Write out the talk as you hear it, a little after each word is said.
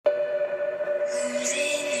Feeling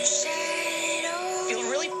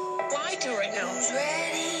really fly to right now. It's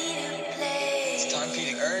time for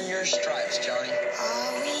you to earn your stripes, Johnny.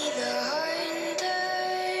 Are we the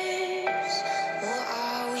hunters or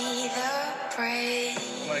are we the prey?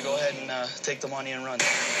 I'm gonna go ahead and take the money and run. I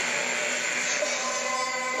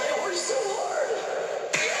worked so hard.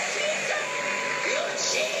 You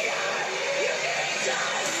cheater! You get it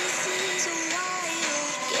done! This is a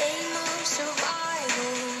wild game of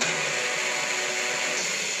survival.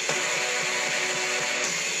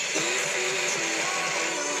 This is a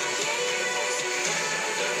wild game of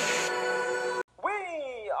survival.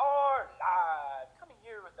 We are live, coming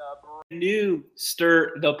here with a New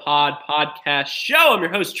Stir the Pod podcast show. I'm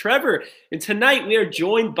your host Trevor, and tonight we are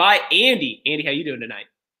joined by Andy. Andy, how you doing tonight?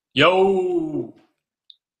 Yo!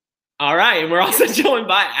 All right, and we're also joined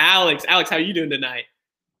by Alex. Alex, how you doing tonight?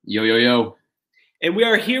 Yo, yo, yo. And we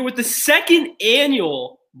are here with the second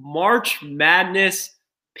annual March Madness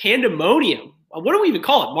Pandemonium. What do we even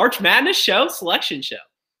call it? March Madness show? Selection show.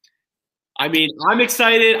 I mean, I'm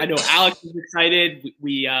excited. I know Alex is excited. Do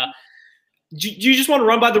you just want to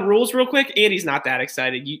run by the rules real quick? Andy's not that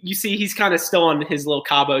excited. You see he's kind of still on his little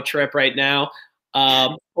Cabo trip right now.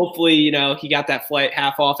 Hopefully, he got that flight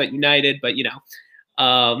half off at United, but,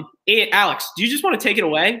 and Alex, do you just want to take it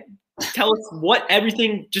away? Tell us what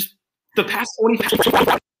everything, just the past 20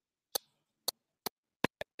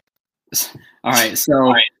 All right,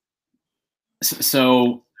 so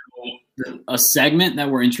a segment that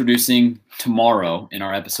we're introducing tomorrow in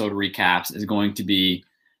our episode recaps is going to be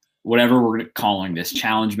whatever we're calling this,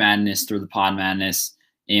 Challenge Madness through the Pod Madness.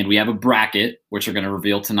 And we have a bracket, which we're going to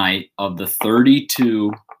reveal tonight, of the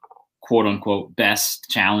 32 quote-unquote best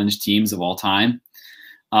challenge teams of all time.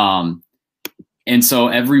 And so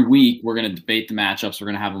every week we're going to debate the matchups. We're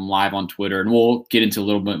going to have them live on Twitter, and we'll get into a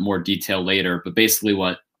little bit more detail later. But basically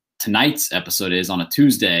what tonight's episode is on a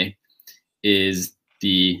Tuesday is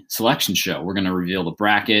the selection show. We're going to reveal the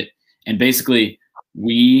bracket. And basically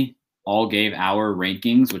we all gave our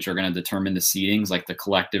rankings, which are going to determine the seedings, like the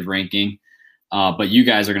collective ranking. But you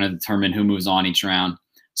guys are going to determine who moves on each round.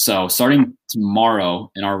 So starting tomorrow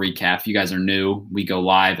in our recap, if you guys are new, we go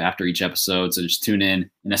live after each episode. So just tune in.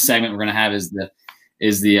 And a segment we're going to have is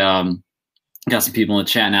got some people in the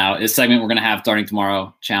chat now. This segment we're going to have starting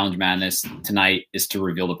tomorrow, Challenge Madness tonight, is to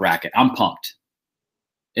reveal the bracket. I'm pumped.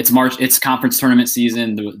 It's March. It's conference tournament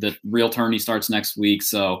season. The real tourney starts next week.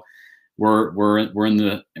 So we're in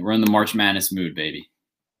the March Madness mood, baby.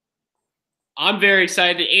 I'm very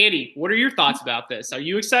excited. Andy, what are your thoughts about this? Are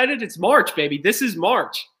you excited? It's March, baby. This is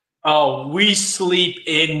March. Oh, we sleep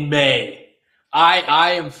in May.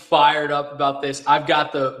 I am fired up about this. I've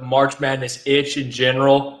got the March Madness itch in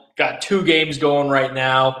general. Got 2 games going right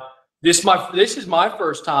now. This is my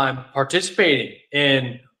first time participating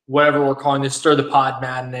in whatever we're calling this, Stir the Pod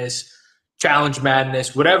Madness, Challenge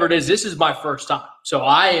Madness, whatever it is. This is my first time. So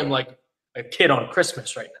I am like a kid on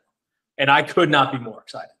Christmas right now. And I could not be more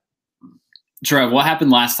excited. Trev, what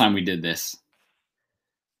happened last time we did this?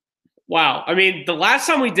 Wow. I mean, the last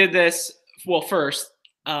time we did this, well, first,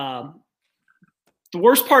 the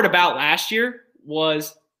worst part about last year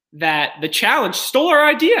was that the challenge stole our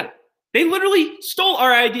idea. They literally stole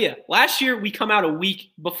our idea. Last year, we come out a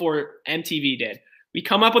week before MTV did. We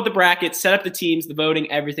come up with the bracket, set up the teams, the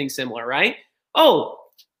voting, everything similar, right? Oh,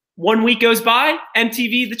 1 week goes by,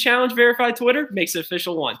 MTV, the challenge, verified Twitter, makes it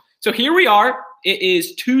official one. So here we are. It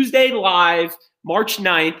is Tuesday live, March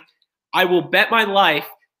 9th. I will bet my life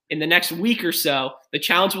in the next week or so, the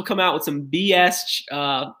challenge will come out with some BS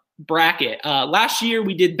bracket. Last year,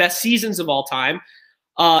 we did best seasons of all time.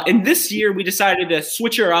 And this year, we decided to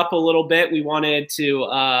switch her up a little bit. We wanted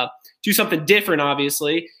to do something different,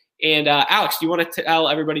 obviously. And Alex, do you want to tell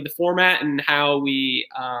everybody the format and how we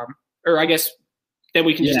or I guess then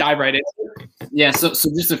we can just dive right in. Yeah, so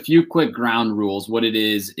just a few quick ground rules. What it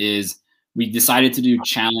is we decided to do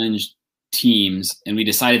challenge teams, and we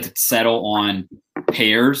decided to settle on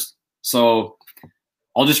pairs. So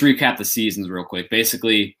I'll just recap the seasons real quick.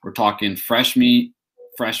 Basically, we're talking Fresh Meat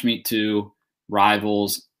 2,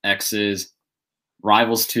 Rivals, X's,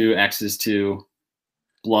 Rivals 2, X's 2,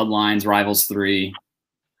 Bloodlines, Rivals 3,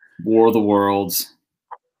 War of the Worlds,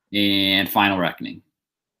 and Final Reckoning.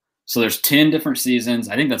 So there's 10 different seasons.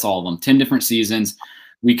 I think that's all of them. 10 different seasons.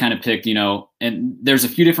 We kind of picked, and there's a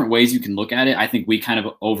few different ways you can look at it. I think we kind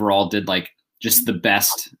of overall did like just the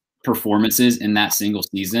best performances in that single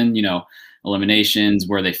season, eliminations,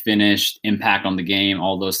 where they finished, impact on the game,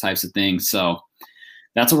 all those types of things. So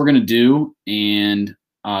that's what we're going to do. And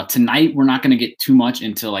tonight, we're not going to get too much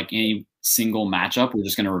into like any single matchup. We're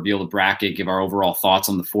just going to reveal the bracket, give our overall thoughts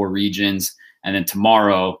on the 4 regions. And then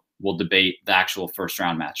tomorrow, we'll debate the actual first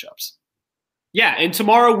round matchups. Yeah, and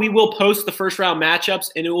tomorrow we will post the first round matchups,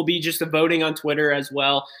 and it will be just a voting on Twitter as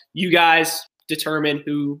well. You guys determine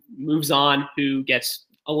who moves on, who gets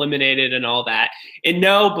eliminated, and all that. And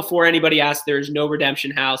no, before anybody asks, there's no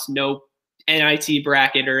redemption house, no NIT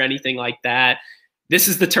bracket or anything like that. This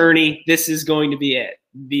is the tourney. This is going to be it.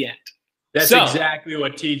 The end. That's exactly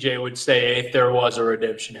what TJ would say if there was a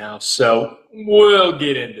redemption house. So we'll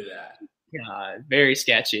get into that. Very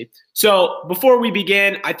sketchy. So before we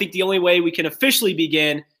begin, I think the only way we can officially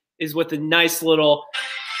begin is with a nice little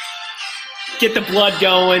get the blood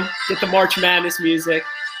going, get the March Madness music.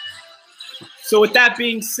 So with that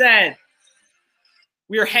being said,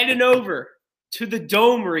 we are heading over to the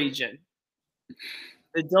Dome region.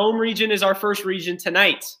 The Dome region is our first region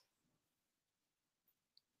tonight.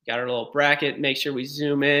 Got our little bracket. Make sure we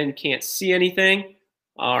zoom in. Can't see anything.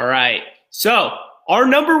 All right. So our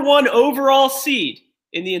number 1 overall seed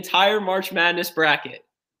in the entire March Madness bracket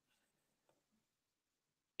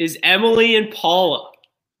is Emily and Paula.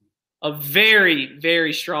 A very,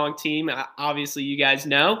 very strong team. Obviously, you guys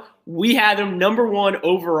know. We had them number 1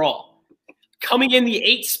 overall. Coming in the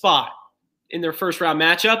 8th spot in their first round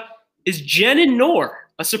matchup is Jen and Noor,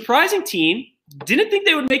 a surprising team. Didn't think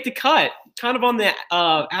they would make the cut, kind of on the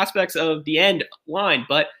aspects of the end line,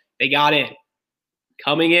 but they got in.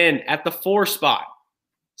 Coming in at the 4 spot,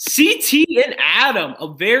 CT and Adam,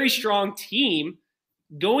 a very strong team,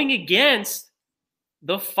 going against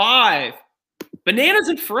the 5. Bananas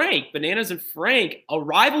and Frank. Bananas and Frank, a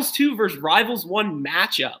Rivals 2 versus Rivals 1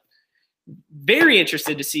 matchup. Very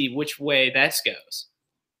interested to see which way this goes.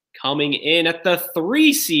 Coming in at the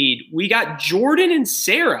 3 seed, we got Jordan and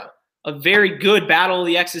Sarah, a very good Battle of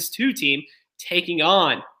the X's 2 team, taking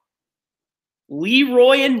on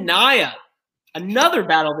Leroy and Naya, another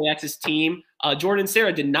Battle of the X's team. Jordan and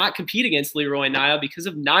Sarah did not compete against Leroy and Naya because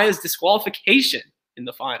of Naya's disqualification in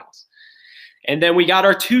the finals. And then we got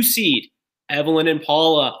our 2 seed, Evelyn and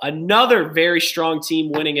Paula, another very strong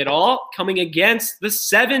team winning it all, coming against the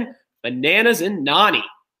 7, Bananas and Nani.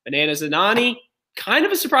 Bananas and Nani, kind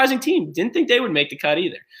of a surprising team. Didn't think they would make the cut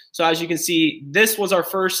either. So as you can see, this was our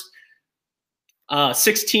first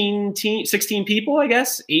 16 people, I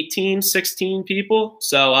guess. 18, 16 people.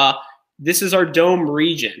 So this is our Dome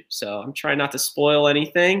region. So I'm trying not to spoil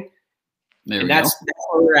anything. That's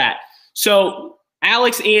where we're at. So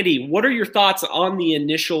Alex, Andy, what are your thoughts on the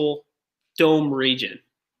initial Dome region?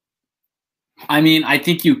 I mean, I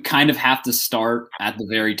think you kind of have to start at the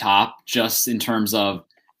very top, just in terms of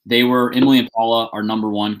Emily and Paula are number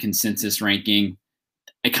 1 consensus ranking.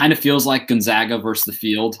 It kind of feels like Gonzaga versus the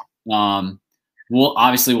field. We'll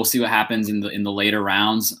see what happens in the later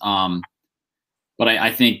rounds. But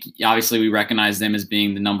I think obviously we recognize them as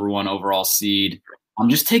being the number 1 overall seed. I'm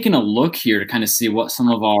just taking a look here to kind of see what some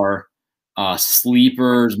of our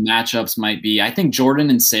sleepers matchups might be. I think Jordan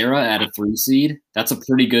and Sarah at a 3 seed. That's a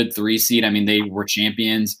pretty good 3 seed. I mean, they were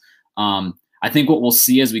champions. I think what we'll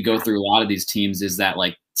see as we go through a lot of these teams is that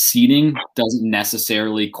like seeding doesn't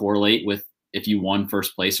necessarily correlate with if you won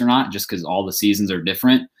first place or not, just because all the seasons are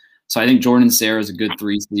different. So I think Jordan and Sarah is a good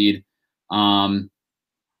 3 seed. I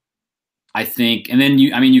think, and then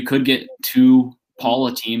you could get 2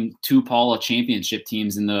 Paula championship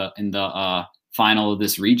teams in the final of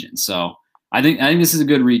this region. So I think this is a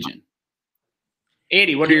good region.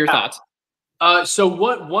 Andy, what are your thoughts? So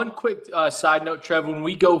one quick side note, Trev, when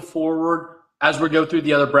we go forward, as we go through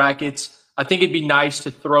the other brackets, I think it'd be nice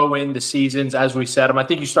to throw in the seasons as we set them. I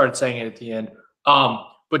think you started saying it at the end.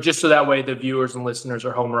 But just so that way the viewers and listeners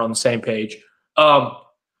at home are on the same page.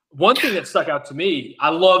 One thing that stuck out to me, I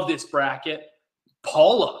love this bracket,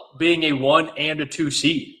 Paula being a 1 and a 2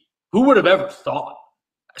 seed. Who would have ever thought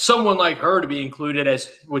someone like her to be included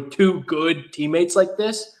with 2 good teammates like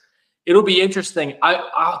this? It'll be interesting.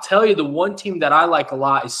 I'll tell you, the one team that I like a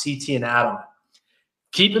lot is CT and Adam.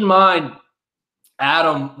 Keep in mind,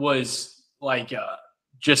 Adam was like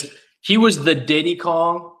he was the Diddy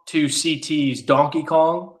Kong to CT's Donkey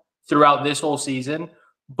Kong throughout this whole season,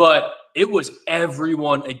 but it was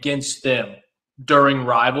everyone against them during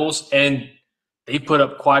Rivals, and they put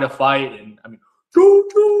up quite a fight. And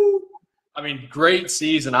great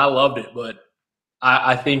season. I loved it, but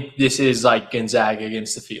I think this is like Gonzaga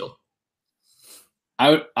against the field.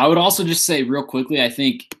 I would also just say real quickly, I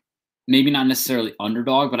think maybe not necessarily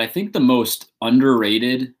underdog, but I think the most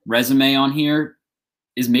underrated resume on here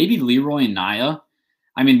is maybe Leroy and Naya.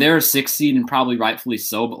 I mean, they're a 6 seed and probably rightfully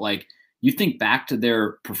so, but like you think back to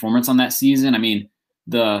their performance on that season. I mean,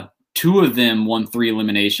 the 2 of them won 3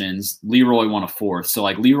 eliminations. Leroy won a 4th. So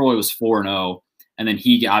like Leroy was 4-0, and then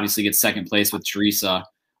he obviously gets second place with Teresa.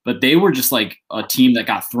 but they were just like a team that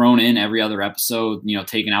got thrown in every other episode,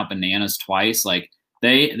 taking out Bananas twice. Like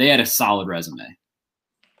they had a solid resume.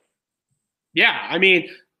 Yeah, I mean,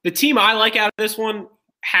 the team I like out of this one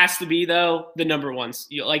has to be, though, the number ones.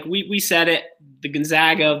 Like we said it, the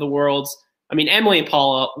Gonzaga of the worlds. I mean, Emily and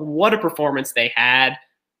Paula, what a performance they had.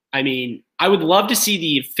 I mean, I would love to see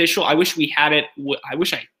the official. I wish we had it. I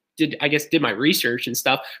wish I did my research and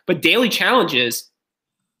stuff. But daily challenges,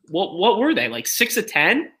 what were they? Like 6 of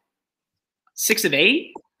 10? 6 of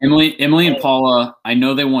 8? Emily and Paula, I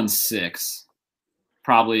know they won 6.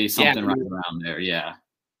 Probably something right around there, yeah.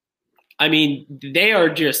 I mean, they were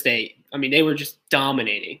just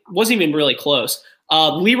dominating. It wasn't even really close.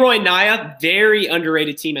 Leroy and Naya, very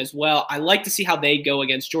underrated team as well. I like to see how they go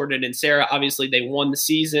against Jordan and Sarah. Obviously, they won the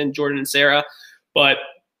season, Jordan and Sarah, but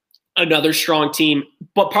another strong team.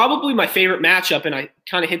 But probably my favorite matchup, and I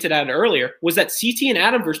kind of hinted at it earlier, was that CT and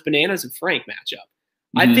Adam versus Bananas and Frank matchup.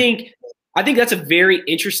 Mm-hmm. I think that's a very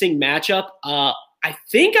interesting matchup. I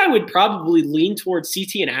think I would probably lean towards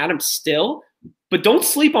CT and Adam still, but don't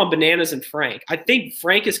sleep on Bananas and Frank. I think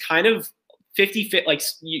Frank is kind of 50-50, like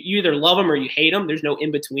you either love him or you hate him. There's no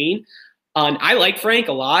in between. And I like Frank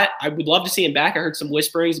a lot. I would love to see him back. I heard some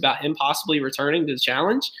whisperings about him possibly returning to the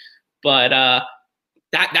challenge, but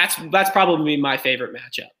that's probably my favorite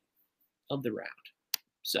matchup of the round.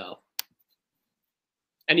 So,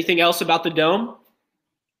 anything else about the Dome?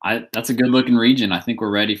 That's a good looking region. I think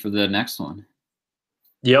we're ready for the next one.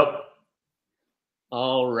 Yep.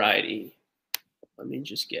 All righty. Let me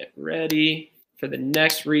just get ready for the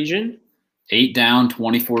next region. 8 down,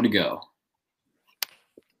 24 to go.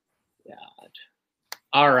 God.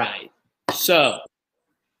 All right. So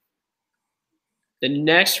the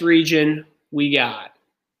next region we got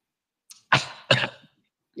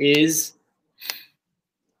is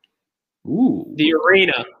the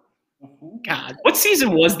Arena. God, what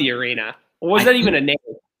season was the Arena? Or was that even a name?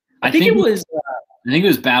 I think it was. I think it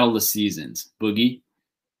was Battle of the Seasons. Boogie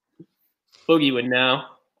would know.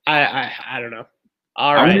 I don't know.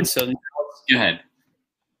 All right, so now, go ahead.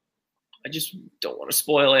 I just don't want to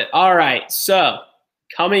spoil it. All right, so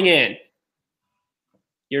coming in,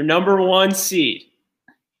 your number 1 seed,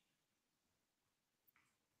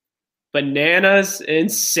 Bananas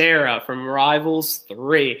and Sarah from Rivals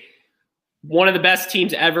 3. One of the best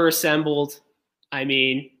teams ever assembled. I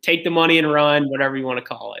mean, take the money and run, whatever you want to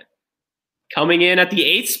call it. Coming in at the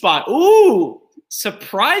 8th spot. Ooh,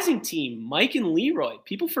 surprising team, Mike and Leroy.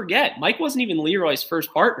 People forget, Mike wasn't even Leroy's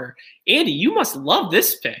first partner. Andy, you must love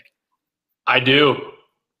this pick. I do.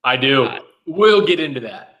 We'll get into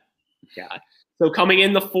that. God. So coming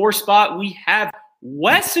in the 4th spot, we have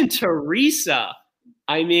Wes and Teresa.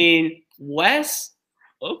 I mean, Wes,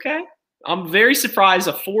 okay. I'm very surprised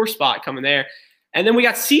a 4 spot coming there. And then we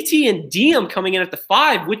got CT and Diem coming in at the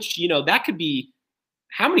 5, which, that could be,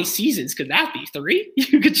 how many seasons could that be? 3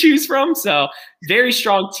 you could choose from? So very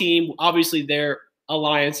strong team. Obviously, their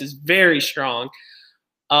alliance is very strong.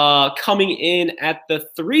 Coming in at the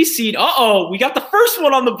 3 seed. We got the first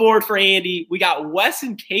one on the board for Andy. We got Wes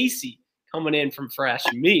and Casey coming in from Fresh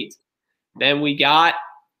Meat. Then we got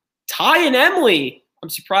Ty and Emily. I'm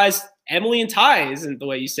surprised Emily and Ty isn't the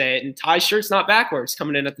way you say it. And Ty's shirt's not backwards.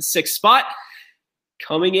 Coming in at the 6th spot.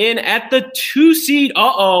 Coming in at the 2 seed,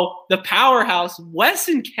 the powerhouse, Wes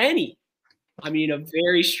and Kenny. I mean, a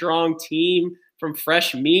very strong team from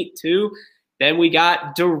Fresh Meat, too. Then we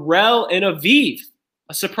got Darrell and Aviv,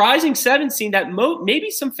 a surprising 7 seed that maybe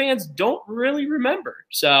some fans don't really remember.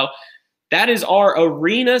 So that is our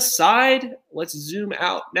Arena side. Let's zoom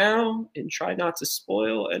out now and try not to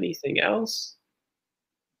spoil anything else.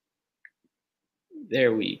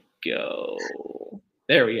 There we go.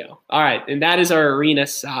 All right, and that is our Arena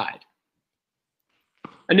side.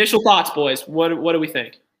 Initial thoughts, boys. What do we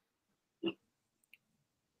think?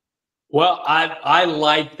 Well, I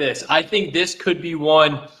like this. I think this could be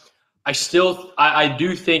one. I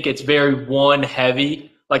do think it's very one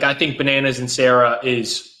heavy. Like, I think Bananas and Sarah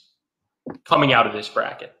is coming out of this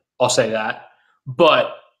bracket. I'll say that.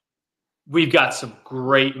 But we've got some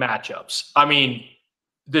great matchups. I mean,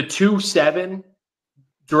 the 2-7.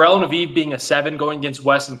 Darrell and Aviv being a 7 going against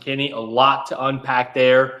Wes and Kenny, a lot to unpack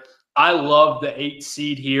there. I love the 8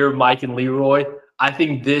 seed here, Mike and Leroy. I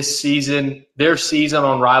think this season, their season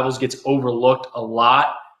on Rivals gets overlooked a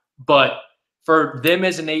lot. But for them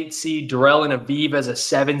as an 8 seed, Darrell and Aviv as a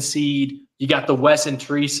 7 seed, you got the Wes and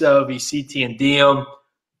Teresa, VCT and Diem.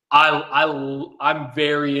 I'm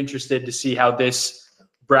very interested to see how this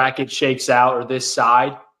bracket shakes out, or this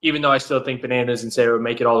side, even though I still think Bananas and Sarah would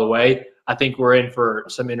make it all the way. I think we're in for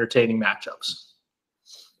some entertaining matchups.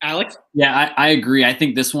 Alex? Yeah, I agree. I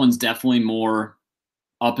think this one's definitely more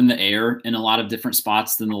up in the air in a lot of different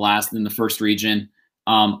spots than the first region.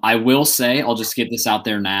 I will say, I'll just get this out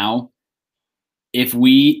there now. If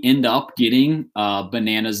we end up getting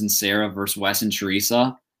Bananas and Sarah versus Wes and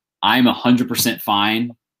Teresa, I'm 100%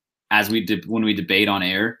 fine. As when we debate on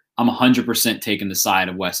air, I'm 100% taking the side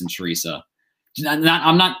of Wes and Teresa.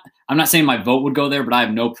 I'm not saying my vote would go there, but I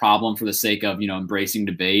have no problem for the sake of embracing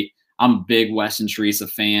debate. I'm a big Wes and Teresa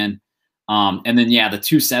fan. And then the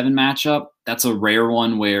 2-7 matchup, that's a rare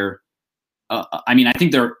one where I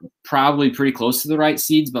think they're probably pretty close to the right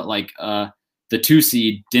seeds, but the 2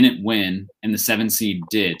 seed didn't win and the 7 seed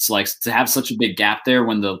did. So to have such a big gap there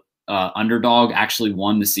when the underdog actually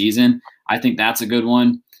won the season, I think that's a good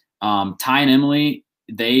one. Ty and Emily,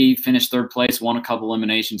 they finished 3rd place, won a couple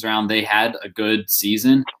eliminations round. They had a good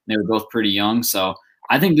season. They were both pretty young. So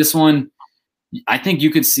I think this one, I think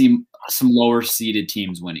you could see some lower seeded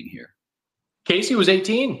teams winning here. Casey was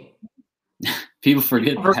 18. People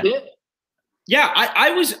forget that. Yeah,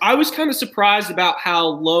 I was kind of surprised about how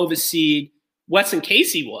low of a seed Wes and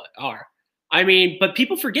Casey are. I mean, but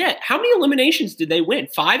people forget, how many eliminations did they win?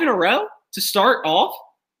 5 in a row to start off?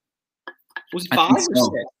 Was it 5 or 6?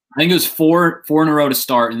 I think it was four in a row to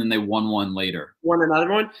start, and then they won one later. Won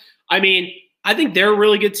another one. I mean, I think they're a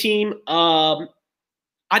really good team. I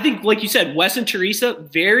think, like you said, Wes and Teresa,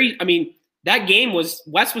 that game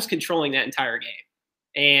Wes was controlling that entire game.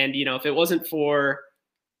 And, if it wasn't for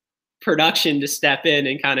production to step in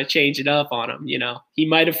and kind of change it up on him, he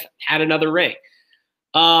might have had another ring.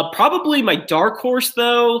 Probably my dark horse,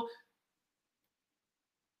 though,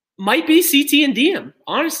 might be CT and DM,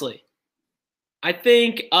 honestly. I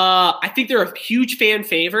think they're a huge fan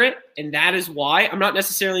favorite, and that is why. I'm not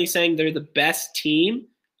necessarily saying they're the best team.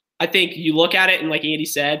 I think you look at it, and like Andy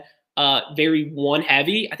said, very one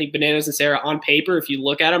heavy. I think Bananas and Sarah on paper, if you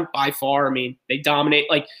look at them, by far, they dominate.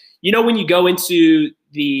 When you go into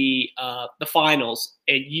the finals,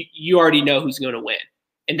 and you already know who's going to win,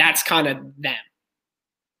 and that's kind of them.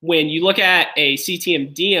 When you look at a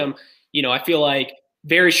CTM DM, I feel like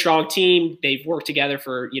very strong team. They've worked together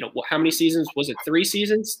for, how many seasons? Was it 3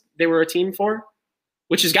 seasons they were a team for?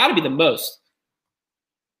 Which has got to be the most.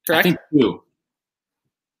 Correct? I think 2.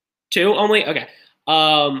 2 only? Okay.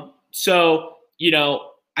 So,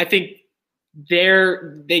 I think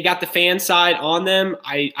they got the fan side on them.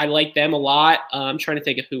 I like them a lot. I'm trying to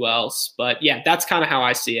think of who else. But, yeah, that's kind of how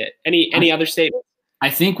I see it. Any other statements? I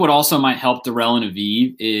think what also might help Darrell and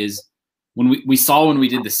Aviv is when we saw when we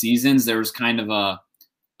did the seasons, there was kind of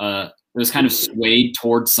it was kind of swayed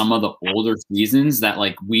towards some of the older seasons that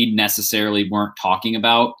we necessarily weren't talking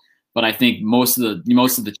about. But I think most of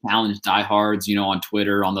the challenge diehards, on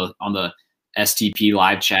Twitter, on the STP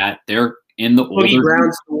live chat, they're in the older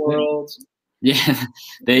Brown's world. Yeah,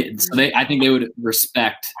 I think they would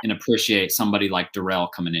respect and appreciate somebody like Darrell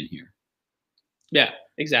coming in here. Yeah,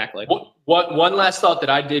 exactly. One last thought that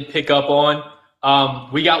I did pick up on.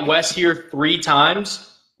 We got Wes here 3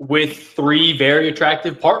 times with 3 very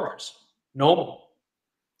attractive partners. Normal.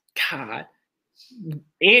 God.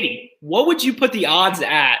 Andy, what would you put the odds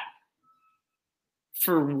at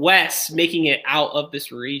for Wes making it out of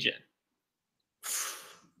this region?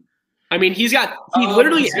 He's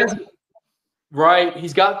literally has. Right.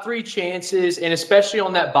 He's got 3 chances, and especially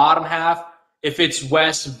on that bottom half, if it's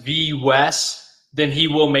Wes v. Wes, then he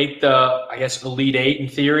will make the, Elite 8 in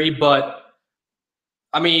theory. But,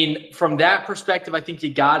 from that perspective, I think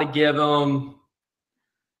you got to give him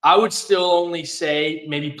 – I would still only say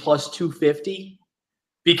maybe plus 250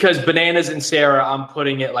 because Bananas and Sarah, I'm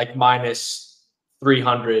putting it minus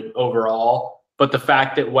 300 overall. But the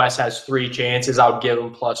fact that Wes has 3 chances, I would give him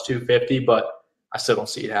plus 250, but I still don't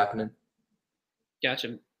see it happening.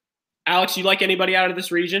 Gotcha. Alex, you like anybody out of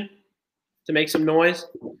this region to make some noise?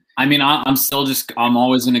 I'm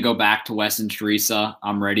always going to go back to Wes and Teresa.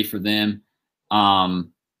 I'm ready for them.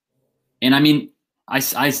 And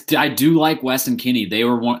I do like Wes and Kenny. They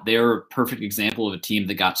were a perfect example of a team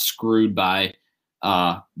that got screwed by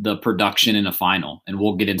the production in a final, and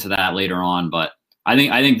we'll get into that later on. But I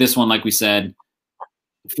think this one, like we said,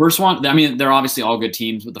 first one, they're obviously all good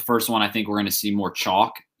teams, but the first one, I think we're going to see more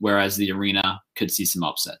chalk, whereas the arena could see some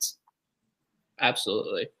upsets.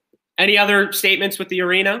 Absolutely. Any other statements with the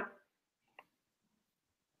arena?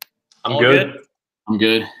 I'm good. I'm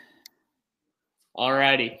good. All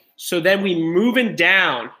righty. So then we moving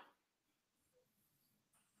down.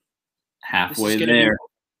 Halfway there.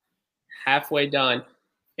 Halfway done.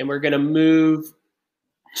 And we're going to move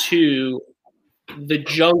to the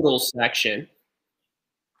jungle section.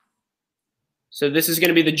 So this is going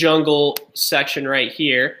to be the jungle section right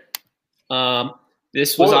here.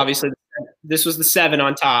 This was the 7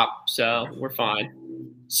 on top, so we're fine.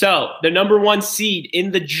 So the number 1 seed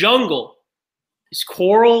in the jungle is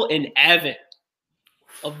Coral and Evan.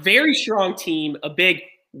 A very strong team, a big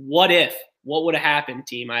what if, what would have happened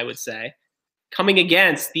team, I would say. Coming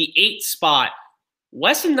against the 8th spot,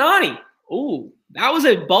 Wes and Nani. Ooh, that was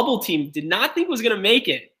a bubble team. Did not think was going to make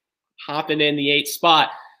it. Hopping in the 8th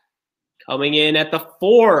spot. Coming in at the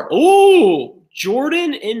 4. Ooh,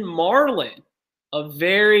 Jordan and Marlon. A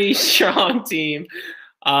very strong team.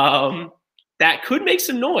 That could make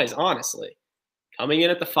some noise, honestly. Coming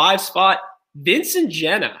in at the 5 spot, Vince and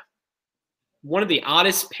Jenna. One of the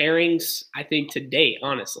oddest pairings, I think, to date,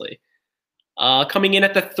 honestly. Coming in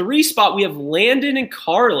at the 3 spot, we have Landon and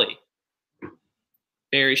Carly.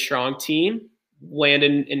 Very strong team.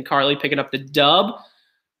 Landon and Carly picking up the dub.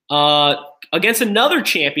 Against another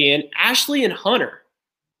champion, Ashley and Hunter.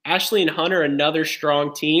 Ashley and Hunter, another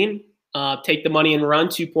strong team. Take the money and run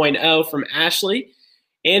 2.0 from Ashley.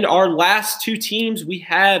 And our last 2 teams, we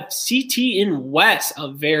have CT and Wes,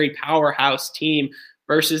 a very powerhouse team,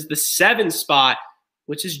 versus the 7 spot,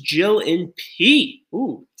 which is Jill and Pete.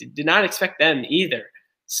 Ooh, did not expect them either.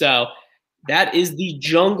 So that is the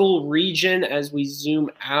jungle region as we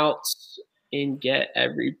zoom out and get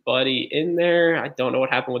everybody in there. I don't know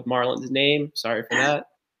what happened with Marlon's name. Sorry for that.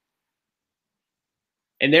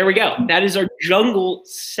 And there we go. That is our jungle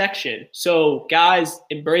section. So, guys,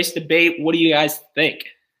 embrace debate. What do you guys think?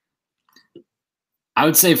 I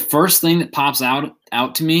would say first thing that pops out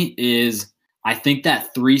to me is I think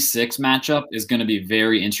that 3-6 matchup is going to be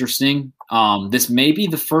very interesting. This may be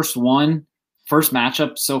the first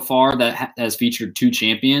matchup so far that has featured 2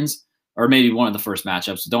 champions, or maybe one of the first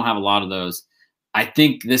matchups. Don't have a lot of those. I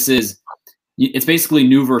think it's basically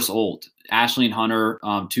new versus old. Ashley and Hunter,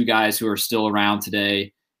 2 guys who are still around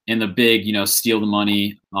today in the big, steal the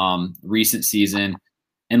money recent season.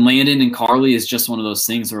 And Landon and Carly is just one of those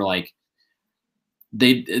things where like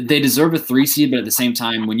they deserve a 3 seed, but at the same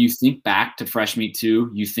time, when you think back to Fresh Meat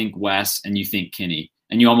 2, you think Wes and you think Kinney,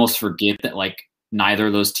 and you almost forget that like neither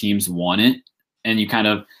of those teams won it, and you kind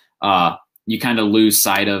of lose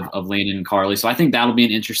sight of Landon and Carly. So I think that'll be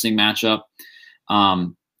an interesting matchup.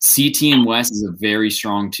 CT and Wes is a very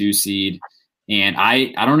strong 2 seed. And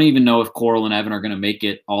I don't even know if Coral and Evan are going to make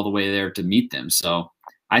it all the way there to meet them. So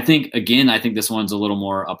I think this one's a little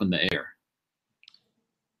more up in the air.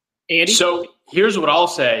 Andy? So here's what I'll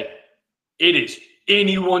say. It is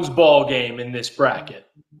anyone's ball game in this bracket.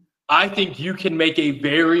 I think you can make a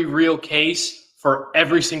very real case for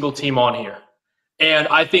every single team on here. And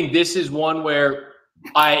I think this is one where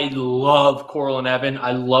I love Coral and Evan.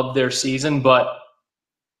 I love their season, but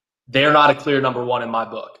they're not a clear number 1 in my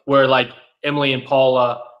book. Where like Emily and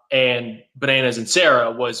Paula and Bananas and Sarah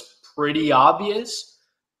was pretty obvious.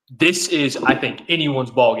 This is, I think,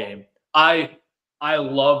 anyone's ball game. I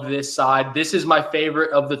love this side. This is my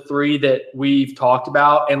favorite of the 3 that we've talked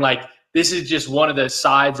about. And like, this is just one of the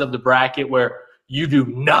sides of the bracket where you do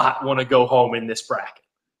not want to go home in this bracket.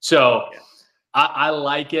 So I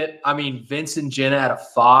like it. I mean, Vince and Jenna at a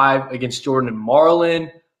 5 against Jordan and Marlon.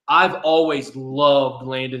 I've always loved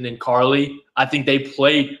Landon and Carly. I think they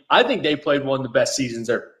played one of the best seasons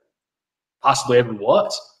there possibly ever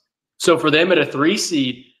was. So for them at a 3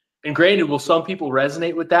 seed, and granted, will some people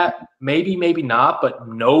resonate with that? Maybe, maybe not, but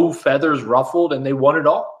no feathers ruffled, and they won it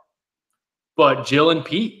all. But Jill and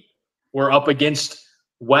Pete were up against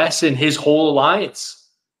Wes and his whole alliance.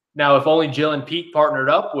 Now, if only Jill and Pete partnered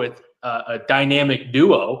up with a dynamic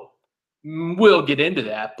duo, we'll get into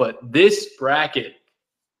that. But this bracket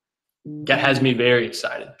has me very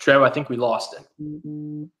excited. Trev, I think we lost it.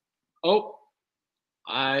 Oh,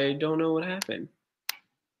 I don't know what happened.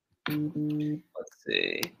 Let's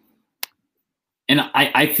see. And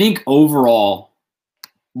I think overall,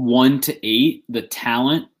 1 to 8, the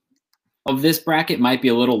talent of this bracket might be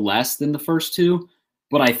a little less than the first 2,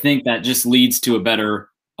 but I think that just leads to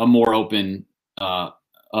a more open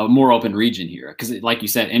region here. Because, like you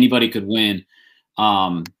said, anybody could win.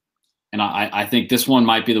 And I think this one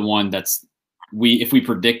might be the one that's if we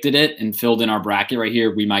predicted it and filled in our bracket right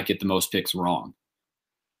here, we might get the most picks wrong.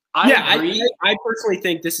 I personally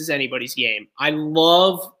think this is anybody's game. I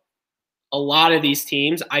love a lot of these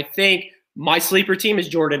teams. I think my sleeper team is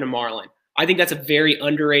Jordan and Marlon. I think that's a very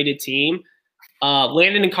underrated team.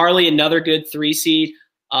 Landon and Carly, another good 3 seed.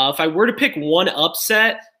 If I were to pick one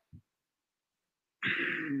upset,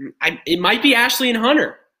 it might be Ashley and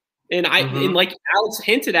Hunter. And and like Alex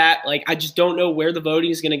hinted at, like I just don't know where the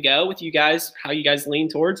voting is going to go with you guys, how you guys lean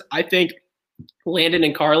towards. I think Landon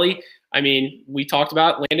and Carly, I mean, we talked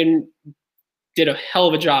about Landon did a hell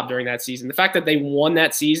of a job during that season. The fact that they won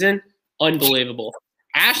that season, unbelievable.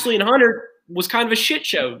 Ashley and Hunter, was kind of a shit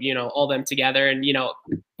show, all them together. And,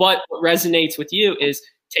 but what resonates with you is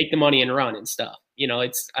take the money and run and stuff.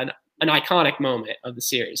 It's an iconic moment of the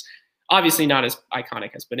series. Obviously not as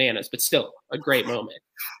iconic as Bananas, but still a great moment.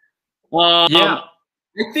 Yeah.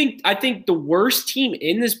 I think the worst team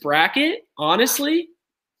in this bracket, honestly,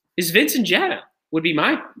 is Vince and Jetta would be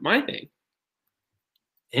my thing.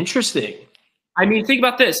 Interesting. I mean, think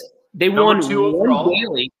about this. They Number won 2 one overall.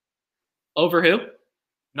 daily over who?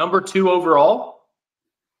 Number 2 overall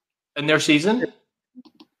in their season.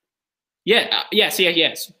 Yeah.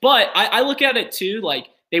 Yes. But I look at it too, like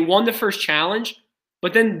they won the first challenge,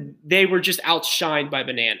 but then they were just outshined by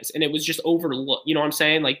Bananas, and it was just overlooked. You know what I'm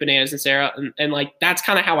saying? Like Bananas and Sarah, and like that's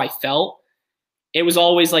kind of how I felt. It was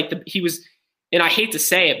always like he was, and I hate to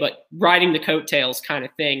say it, but riding the coattails kind of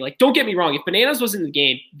thing. Like, don't get me wrong, if Bananas was in the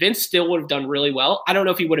game, Vince still would have done really well. I don't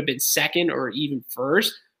know if he would have been second or even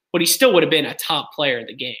first, but he still would have been a top player in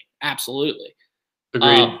the game. Absolutely.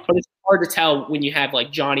 Agreed. But it's hard to tell when you have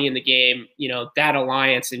like Johnny in the game, that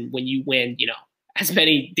alliance, and when you win, as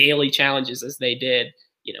many daily challenges as they did,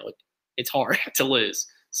 it's hard to lose.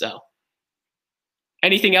 So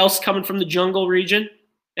anything else coming from the jungle region?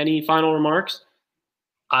 Any final remarks?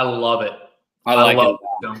 I love it. I like love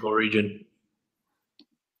the jungle region.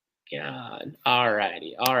 God.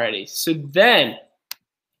 Alrighty. So then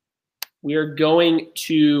we are going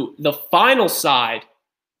to the final side.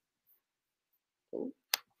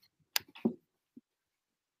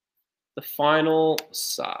 The final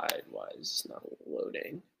side. Why is this not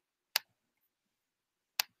loading?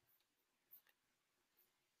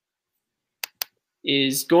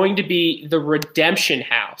 Is going to be the Redemption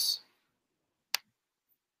House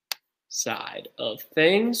side of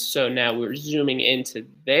things. So now we're zooming into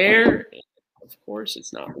there. Of course,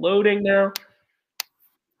 it's not loading now.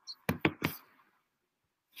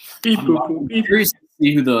 I'm curious to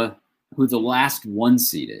see who the last 1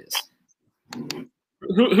 seed is.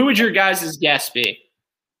 Who would your guys' guess be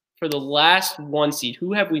for the last 1 seed?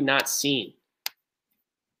 Who have we not seen?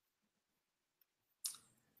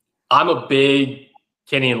 I'm a big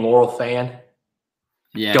Kenny and Laurel fan.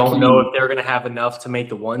 Yeah, Don't know if they're going to have enough to make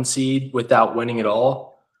the 1 seed without winning it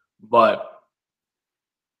all, but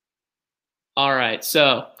All right,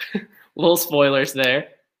 so little spoilers there.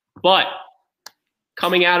 But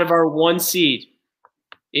coming out of our 1 seed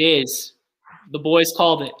is, the boys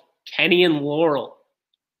called it, Kenny and Laurel,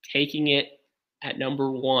 taking it at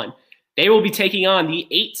number 1. They will be taking on the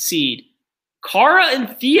 8 seed, Cara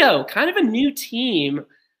and Theo, kind of a new team.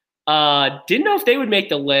 Didn't know if they would make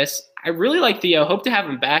the list. I really like Theo. Hope to have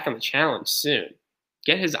him back on the challenge soon.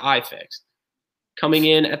 Get his eye fixed. Coming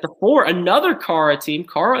in at the 4, another Cara team,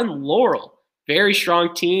 Cara and Laurel. Very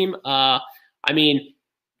strong team. I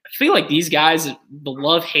feel like these guys, the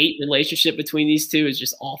love-hate relationship between these two is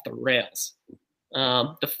just off the rails.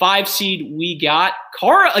 The 5 seed we got,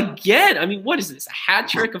 Cara again. I mean, what is this? A hat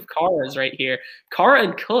trick of Caras right here. Cara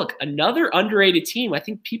and Cook, another underrated team I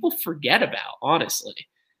think people forget about, honestly.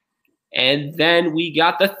 And then we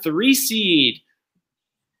got the 3 seed,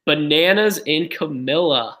 Bananas and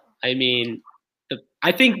Camilla. I mean,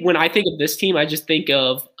 I think when I think of this team, I just think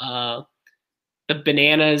of the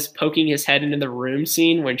Bananas poking his head into the room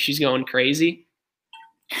scene when she's going crazy.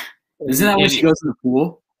 Isn't that when she goes to the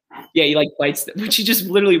pool? Yeah, he like bites them. She just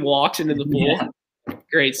literally walks into the pool. Yeah.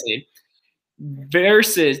 Great scene.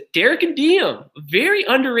 Versus Derek and Diem, a very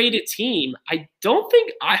underrated team. I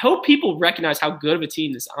hope people recognize how good of a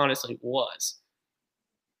team this honestly was.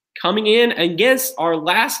 Coming in against our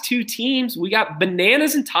last 2 teams, we got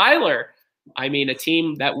Bananas and Tyler. I mean, a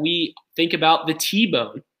team that we think about, the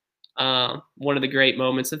T-Bone, one of the great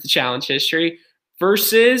moments of the challenge history,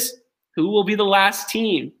 versus who will be the last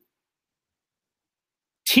team?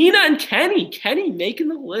 Tina and Kenny. Kenny making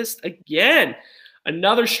the list again.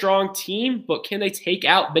 Another strong team, but can they take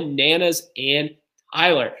out Bananas and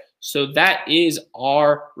Tyler? So that is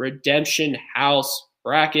our Redemption House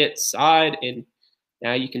bracket side, and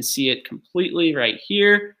now you can see it completely right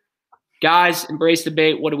here. Guys, embrace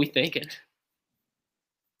debate. What are we thinking?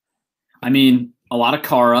 I mean, a lot of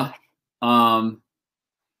Cara. I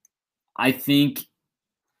think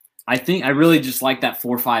I really just like that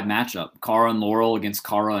 4-5 matchup, Cara and Laurel against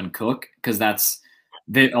Cara and Cook, because that's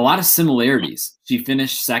a lot of similarities. She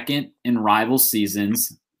finished second in rival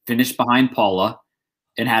seasons, finished behind Paula,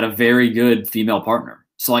 and had a very good female partner.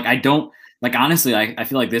 So honestly, I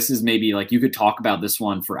feel like this is maybe like you could talk about this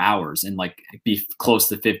one for hours and like be close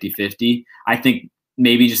to 50-50. I think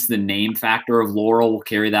maybe just the name factor of Laurel will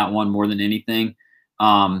carry that one more than anything.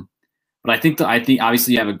 But I think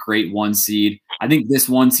obviously you have a great 1 seed. I think this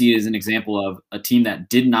 1 seed is an example of a team that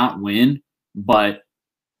did not win, but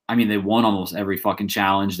I mean, they won almost every fucking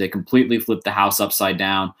challenge. They completely flipped the house upside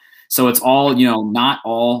down. So it's all, not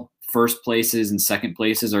all first places and second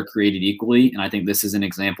places are created equally. And I think this is an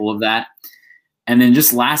example of that. And then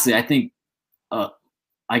just lastly, I think,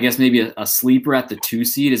 I guess maybe a sleeper at the 2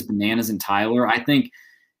 seed is Bananas and Tyler. I think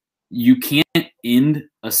you can't end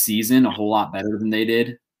a season a whole lot better than they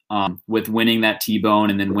did with winning that T-bone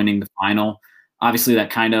and then winning the final. Obviously,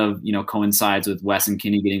 that kind of coincides with Wes and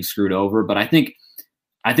Kenny getting screwed over. But I think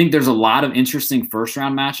there's a lot of interesting first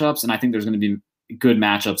round matchups, and I think there's going to be good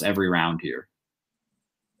matchups every round here.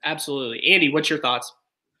 Absolutely, Andy. What's your thoughts?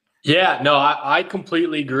 Yeah, no, I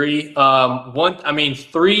completely agree.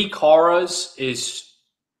 3 Karas is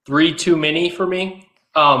 3 too many for me.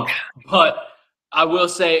 But I will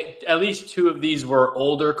say at least 2 of these were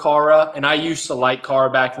older Kara, and I used to like Kara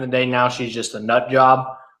back in the day. Now she's just a nut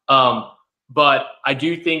job. But I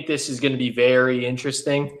do think this is going to be very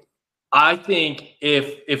interesting. I think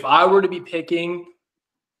if I were to be picking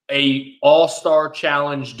a all-star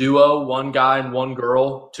challenge duo, one guy and one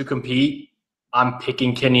girl to compete, I'm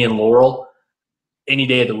picking Kenny and Laurel any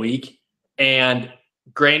day of the week. And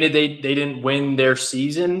granted, they didn't win their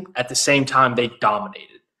season. At the same time, they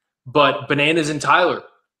dominated. But Bananas and Tyler,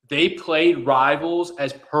 they played rivals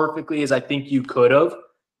as perfectly as I think you could have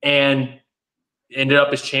and ended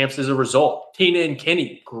up as champs as a result. Tina and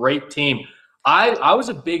Kenny, great team. I was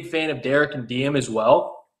a big fan of Derek and Diem as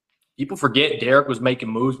well. People forget Derek was making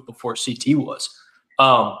moves before CT was.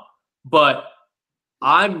 But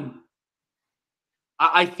I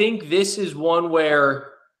think this is one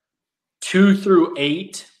where 2 through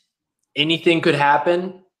 8, anything could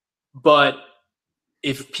happen. But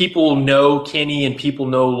if people know Kenny and people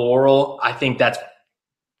know Laurel, I think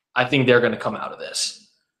they're going to come out of this.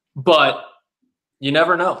 But you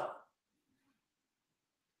never know.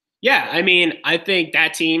 Yeah, I mean, I think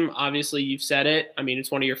that team, obviously you've said it. I mean,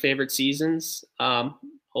 it's one of your favorite seasons.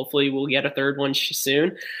 Hopefully we'll get a third one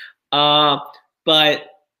soon. But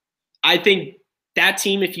I think that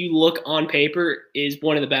team, if you look on paper, is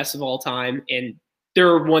one of the best of all time, and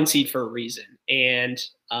they're 1 seed for a reason. And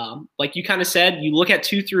like you kind of said, you look at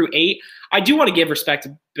 2 through 8. I do want to give respect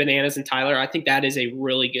to Bananas and Tyler. I think that is a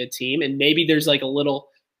really good team, and maybe there's like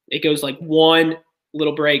it goes like 1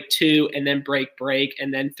 little break, 2, and then break,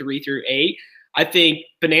 and then 3 through 8. I think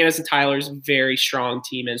Bananas and Tyler is a very strong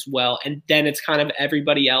team as well. And then it's kind of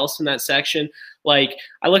everybody else in that section. Like,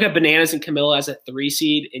 I look at Bananas and Camilla as a 3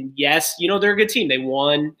 seed, and yes, they're a good team. They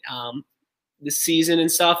won this season and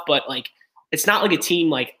stuff, but like, it's not like a team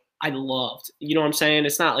like I loved. You know what I'm saying?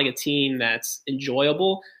 It's not like a team that's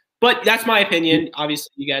enjoyable. But that's my opinion.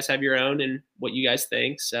 Obviously, you guys have your own and what you guys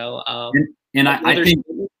think. So,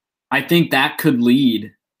 I think that could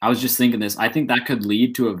lead. I was just thinking this. I think that could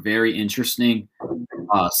lead to a very interesting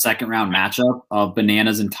second round matchup of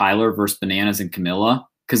Bananas and Tyler versus Bananas and Camilla,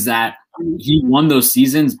 because he won those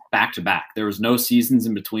seasons back to back. There was no seasons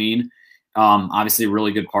in between. Obviously,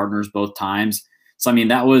 really good partners both times. So I mean,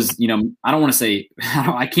 that was I don't want to say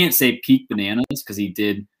I can't say peak Bananas because he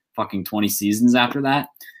did fucking 20 seasons after that.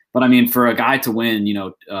 But I mean, for a guy to win,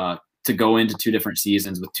 to go into 2 different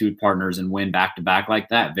seasons with 2 partners and win back to back like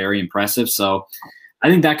that, very impressive. So I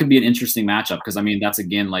think that could be an interesting matchup because I mean, that's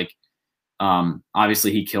again like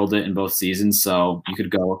obviously he killed it in both seasons, so you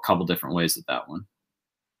could go a couple different ways with that one.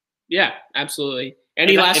 Yeah, absolutely.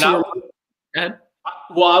 Any last one? Go ahead.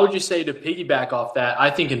 Well, I would just say to piggyback off that,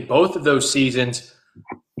 I think in both of those seasons,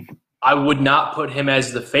 I would not put him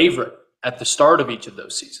as the favorite at the start of each of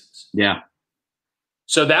those seasons. Yeah.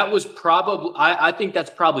 So that was probably, I think that's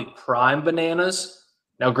probably prime Bananas.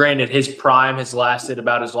 Now, granted, his prime has lasted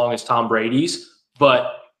about as long as Tom Brady's,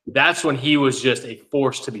 but that's when he was just a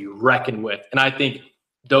force to be reckoned with. And I think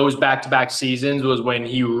those back-to-back seasons was when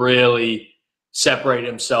he really separated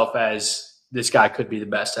himself as this guy could be the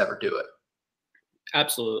best to ever do it.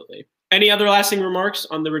 Absolutely. Any other lasting remarks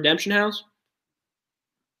on the Redemption House?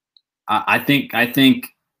 I think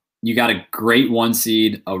you got a great 1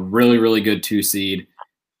 seed, a really, really good 2 seed.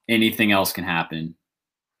 Anything else can happen.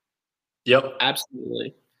 Yep.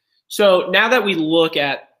 Absolutely. So now that we've looked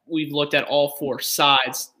at all 4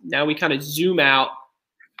 sides, now we kind of zoom out.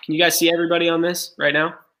 Can you guys see everybody on this right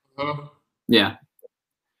now? Yeah.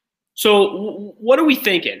 So what are we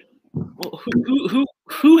thinking?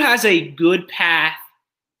 Who has a good path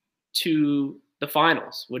to the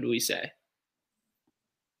finals, would we say?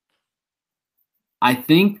 I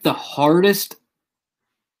think the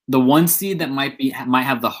 1 seed that might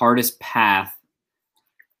have the hardest path,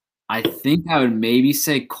 I think I would maybe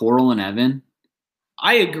say Coral and Evan.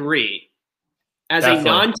 I agree. As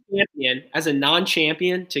Definitely. a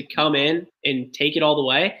non-champion to come in and take it all the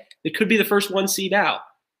way, it could be the first 1 seed out.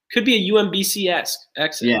 Could be a UMBC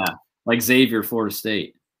exit. Yeah, like Xavier, Florida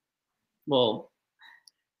State. Well,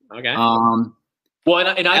 okay. Well,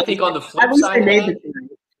 and I think on the flip At least side, they made the tourney.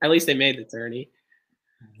 At least they made the tourney.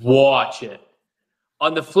 watch it.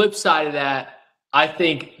 On the flip side of that, I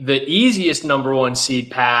think the easiest number 1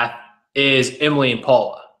 seed path is Emily and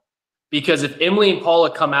Paula, because if Emily and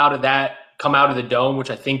Paula come out of the dome, which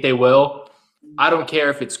I think they will, I don't care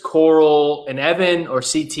if it's Coral and Evan or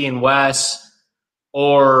CT and Wes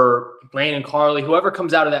or Blaine and Carly, whoever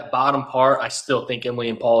comes out of that bottom part, I still think Emily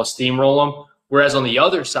and Paula steamroll them. Whereas on the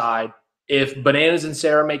other side, if Bananas and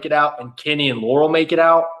Sarah make it out and Kenny and Laurel make it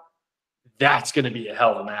out, that's going to be a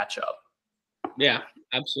hell of a matchup. Yeah,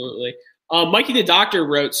 absolutely. Mikey the Doctor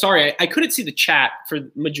wrote, sorry, I couldn't see the chat for the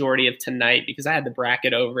majority of tonight because I had the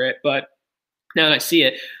bracket over it, but now that I see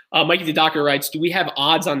it, Mikey the Doctor writes, do we have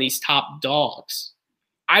odds on these top dogs?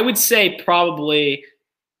 I would say probably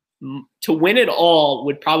to win it all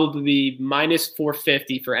would probably be minus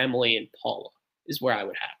 450 for Emily and Paula is where I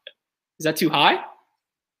would have it. Is that too high?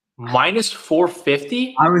 Minus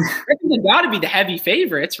 450? I was They've got to be the heavy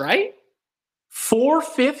favorites, right?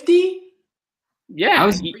 450?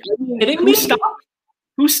 Yeah. Kidding me?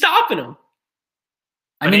 Who's stopping them?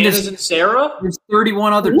 I mean, Bananas and Sarah? there's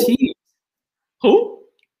 31 other teams. Who?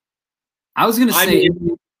 I was gonna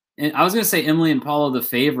say Emily and Paula the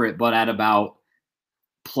favorite, but at about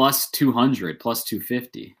plus 200, plus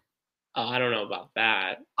 250. I don't know about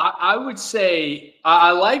that. I would say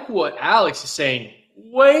I like what Alex is saying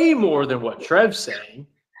way more than what Trev's saying.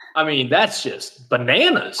 I mean, that's just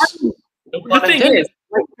bananas. The thing is,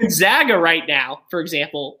 like Gonzaga right now, for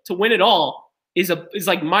example, to win it all is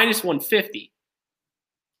like minus 150.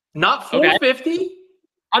 Not 450? Okay.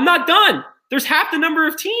 I'm not done. There's half the number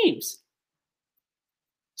of teams.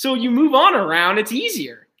 So you move on around, it's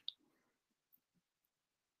easier.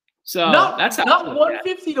 So that's how not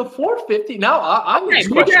 150 to 450. No, I'm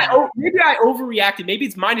maybe I overreacted. Maybe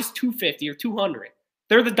it's minus 250 or 200.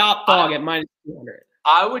 They're the top dog at minus 200.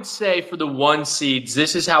 I would say for the 1 seeds,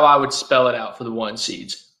 this is how I would spell it out for the 1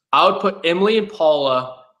 seeds. I would put Emily and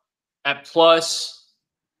Paula at plus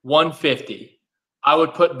 150. I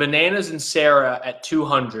would put Bananas and Sarah at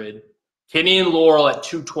 200. Kenny and Laurel at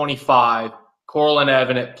 225. Coral and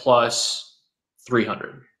Evan at plus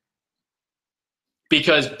 300.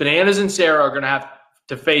 Because Bananas and Sarah are going to have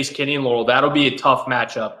to face Kenny and Laurel. That'll be a tough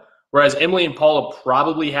matchup. Whereas Emily and Paula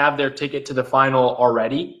probably have their ticket to the final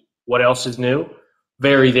already. What else is new?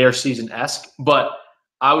 Very their season-esque. But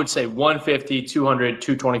I would say 150, 200,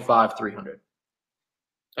 225, 300.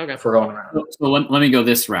 Okay. For going around. So let me go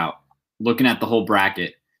this route. Looking at the whole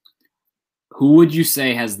bracket, who would you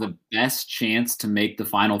say has the best chance to make the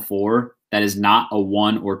Final Four that is not a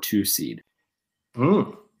 1 or 2 seed?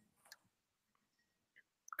 Because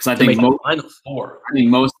I think Final Four. I think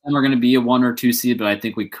most of them are going to be a 1 or 2 seed, but I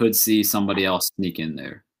think we could see somebody else sneak in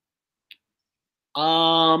there.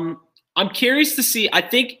 I'm curious to see. I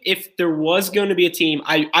think if there was going to be a team,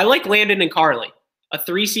 I like Landon and Carly, a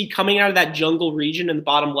 3 seed coming out of that jungle region in the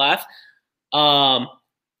bottom left.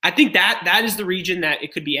 I think that is the region that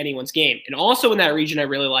it could be anyone's game. And also in that region I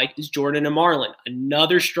really like is Jordan and Marlin,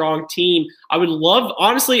 another strong team. I would love,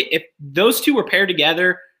 honestly, if those two were paired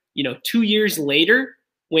together, 2 years later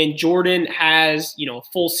when Jordan has, a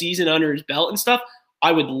full season under his belt and stuff,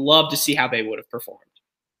 I would love to see how they would have performed.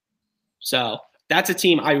 So that's a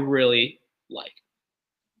team I really like.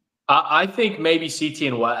 I think maybe CT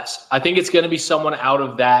and West. I think it's going to be someone out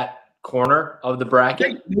of that corner of the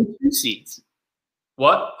bracket. No 2 seeds.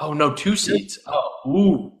 What? Oh, no, 2 seeds. Oh,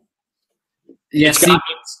 ooh. Yeah,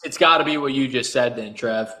 it's got to be what you just said then,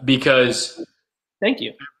 Trev, because thank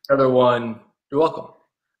you. Other one, you're welcome.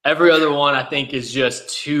 Every other one I think is just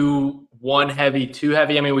too heavy.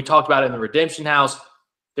 I mean, we talked about it in the Redemption House.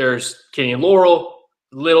 There's Kenny and Laurel,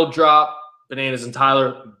 little drop, Bananas and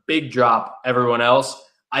Tyler, big drop, everyone else.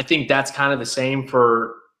 I think that's kind of the same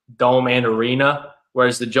for Dome and Arena,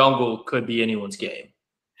 whereas the Jungle could be anyone's game.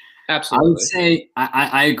 Absolutely. I would say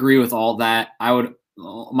I agree with all that.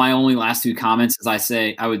 My only last 2 comments is my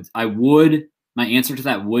answer to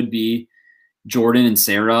that would be Jordan and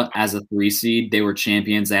Sarah as a 3 seed. They were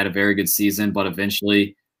champions. They had a very good season, but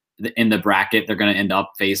eventually in the bracket, they're going to end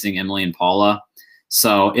up facing Emily and Paula.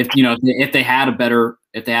 So if they had a better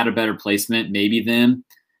placement, maybe them.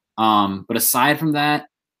 But aside from that,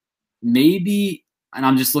 maybe, and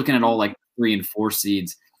I'm just looking at all like 3 and 4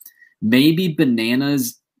 seeds, maybe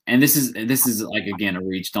Bananas. And this is like, again, a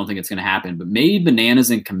reach. Don't think it's going to happen. But maybe Bananas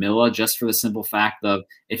and Camilla, just for the simple fact of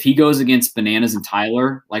if he goes against Bananas and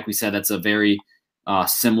Tyler, like we said, that's a very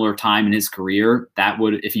similar time in his career. That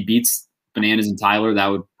would, if he beats Bananas and Tyler, that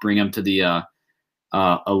would bring him to the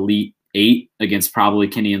Elite Eight against probably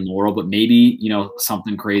Kenny and Laurel, but maybe,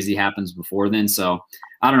 something crazy happens before then. So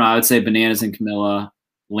I don't know. I would say Bananas and Camilla,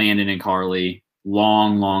 Landon and Carly,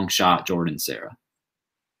 long shot Jordan, Sarah.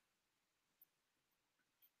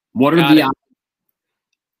 What are the odds?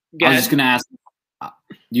 I was just going to ask,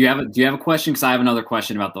 do you have a question? Because I have another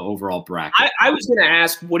question about the overall bracket. I was going to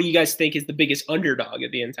ask, what do you guys think is the biggest underdog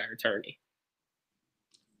of the entire tourney?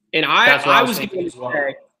 And I was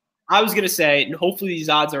going to say, and hopefully these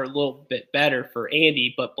odds are a little bit better for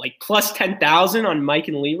Andy, but like plus 10,000 on Mike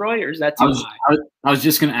and Leroy, or is that too high? I was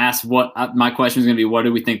just going to ask my question is going to be, what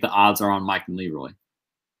do we think the odds are on Mike and Leroy?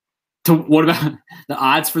 What about the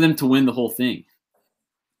odds for them to win the whole thing?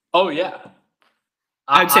 Oh, yeah.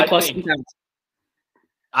 I would say plus 10,000.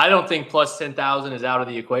 I don't think plus 10,000 is out of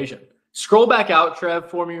the equation. Scroll back out, Trev,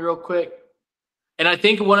 for me real quick. And I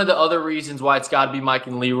think one of the other reasons why it's got to be Mike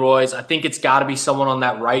and Leroy's, I think it's got to be someone on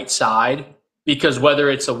that right side, because whether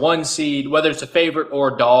it's a 1 seed, whether it's a favorite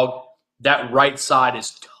or a dog, that right side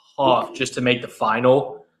is tough just to make the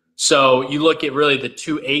final. So you look at really the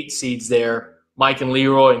 2 8 seeds there, Mike and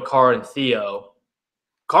Leroy and Cara and Theo.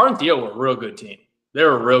 Cara and Theo were a real good team.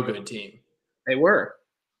 They're a real good team. They were.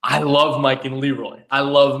 I love Mike and Leroy.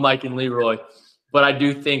 But I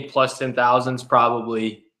do think plus 10,000 is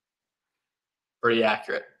probably pretty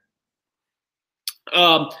accurate.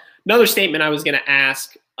 Another statement I was going to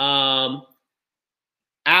ask,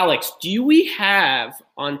 Alex, do we have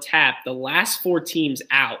on tap the last 4 teams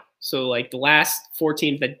out? So like the last 4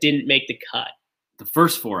 teams that didn't make the cut. The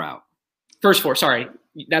first 4 out. First 4, sorry.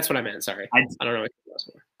 That's what I meant, sorry. I don't know what it was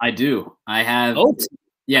for. I do. I have. Oh.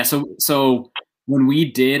 Yeah, so when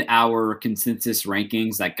we did our consensus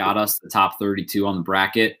rankings that got us the top 32 on the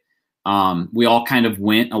bracket, we all kind of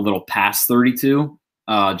went a little past 32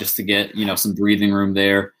 just to get, some breathing room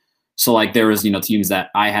there. So like there was, teams that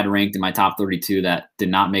I had ranked in my top 32 that did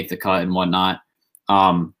not make the cut and whatnot.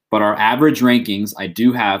 But our average rankings, I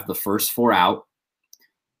do have the first 4 out.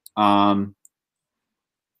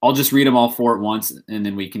 I'll just read them all 4 at once, and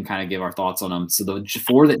then we can kind of give our thoughts on them. So the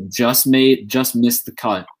 4 that just missed the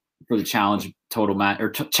cut for the Challenge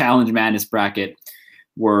Challenge Madness bracket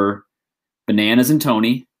were Bananas and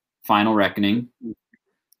Tony, Final Reckoning,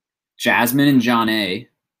 Jasmine and John A,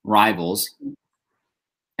 Rivals,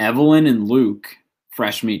 Evelyn and Luke,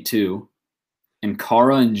 Fresh Meat 2, and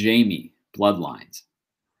Cara and Jamie, Bloodlines.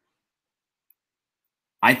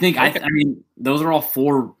 I think I mean those are all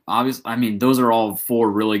 4 obvious. I mean those are all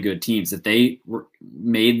 4 really good teams. If they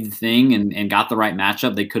made the thing and got the right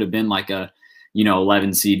matchup, they could have been like a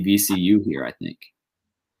 11 seed VCU here. I think.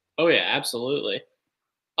 Oh yeah, absolutely.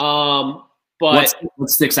 But what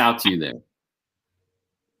sticks out to you there?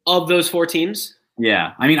 Of those 4 teams?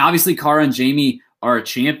 Yeah, I mean obviously Cara and Jamie are a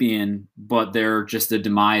champion, but they're just the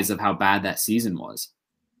demise of how bad that season was.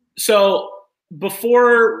 So.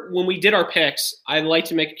 Before, when we did our picks, I'd like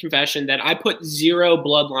to make a confession that I put 0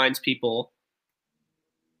 Bloodlines people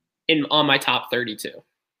on my top 32.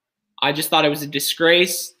 I just thought it was a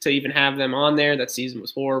disgrace to even have them on there. That season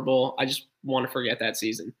was horrible. I just want to forget that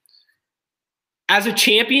season. As a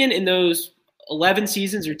champion in those 11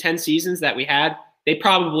 seasons or 10 seasons that we had, they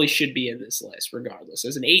probably should be in this list regardless,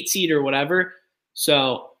 as an 8 seed or whatever.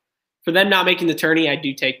 So for them not making the tourney, I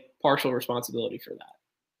do take partial responsibility for that.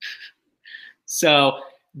 So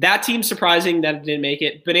that team's surprising that it didn't make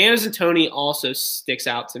it. Bananas and Tony also sticks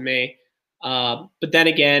out to me. But then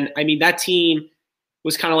again, I mean, that team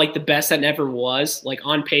was kind of like the best that never was. Like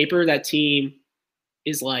on paper, that team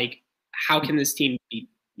is like, how can this team be,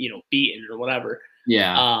 beaten or whatever?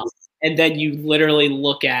 Yeah. And then you literally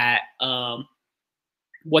look at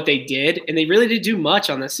what they did, and they really didn't do much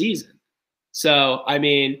on the season. So, I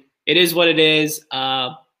mean, it is what it is.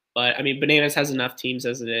 But, I mean, Bananas has enough teams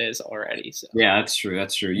as it is already. So. Yeah, that's true.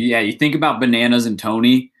 That's true. Yeah, you think about Bananas and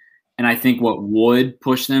Tony, and I think what would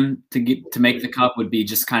push them to make the cut would be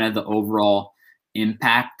just kind of the overall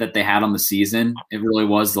impact that they had on the season. It really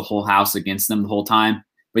was the whole house against them the whole time.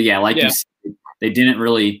 But, yeah, you said, they didn't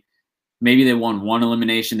really – maybe they won 1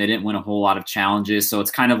 elimination. They didn't win a whole lot of challenges. So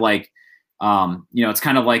it's kind of like it's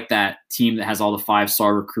kind of like that team that has all the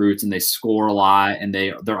 5-star recruits and they score a lot and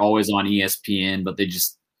they're always on ESPN, but they're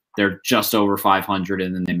just over 500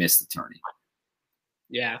 and then they miss the tourney.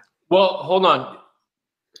 Yeah. Well, hold on.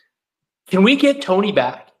 Can we get Tony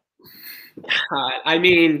back? I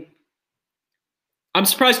mean, I'm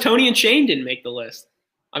surprised Tony and Shane didn't make the list.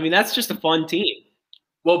 I mean, that's just a fun team.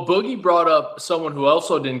 Well, Boogie brought up someone who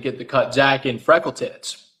also didn't get the cut, Zach and Freckle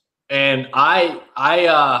Tits. And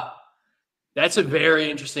that's a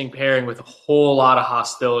very interesting pairing with a whole lot of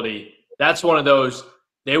hostility. That's one of those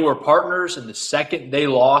They were partners, and the second they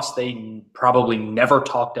lost, they probably never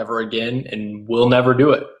talked ever again and will never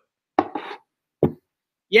do it.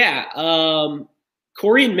 Yeah.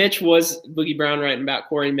 Corey and Mitch was Boogie Brown writing about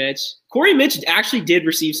Corey and Mitch. Corey and Mitch actually did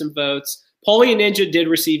receive some votes. Paulie and Ninja did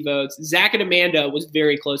receive votes. Zach and Amanda was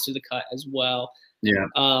very close to the cut as well. Yeah.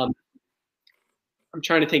 I'm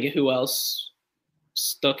trying to think of who else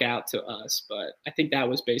stuck out to us, but I think that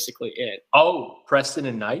was basically it. Oh, Preston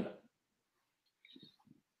and Knight?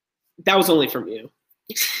 That was only from you.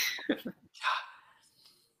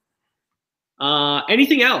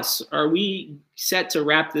 Anything else? Are we set to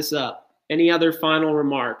wrap this up? Any other final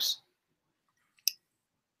remarks?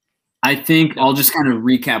 I think I'll just kind of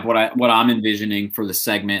recap what I'm envisioning for the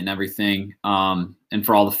segment and everything, and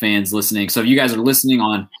for all the fans listening. So if you guys are listening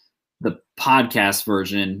on the podcast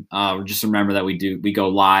version, just remember that we go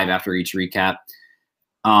live after each recap,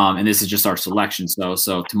 and this is just our selection.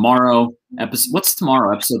 So tomorrow, what's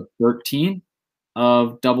tomorrow? Episode 13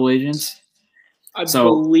 of Double Agents. I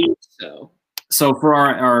believe so. So for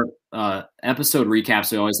our episode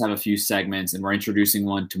recaps, we always have a few segments, and we're introducing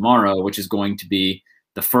one tomorrow, which is going to be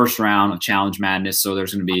the first round of Challenge Madness. So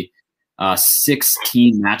there's going to be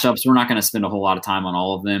 16 matchups. We're not going to spend a whole lot of time on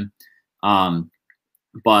all of them.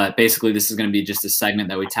 But basically, this is going to be just a segment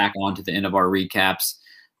that we tack on to the end of our recaps.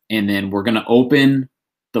 And then we're going to open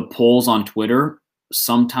the polls on Twitter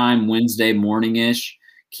sometime Wednesday morning-ish.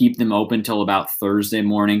 Keep them open till about Thursday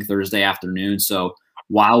morning, Thursday afternoon. So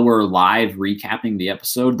while we're live recapping the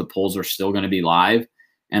episode, the polls are still going to be live.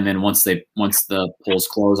 And then once the polls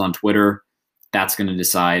close on Twitter, that's going to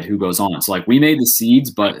decide who goes on. So like, we made the seeds,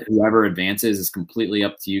 but whoever advances is completely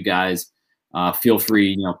up to you guys. Feel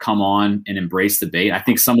free, come on and embrace debate. I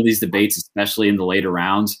think some of these debates, especially in the later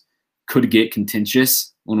rounds, could get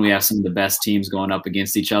contentious when we have some of the best teams going up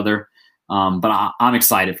against each other. But I'm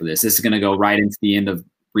excited for this. This is going to go right into the end of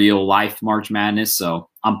real life March Madness. So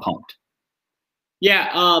I'm pumped.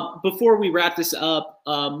 Yeah. Before we wrap this up,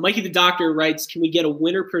 Mikey the Doctor writes, can we get a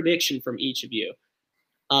winner prediction from each of you?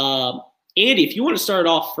 Andy, if you want to start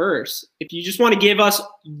off first, if you just want to give us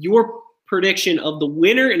your prediction of the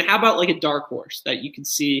winner, and how about like a dark horse that you can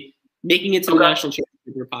see making it to the national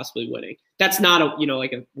championship or possibly winning? That's not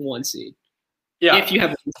like a 1 seed. Yeah. If you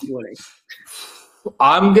have a seed winning.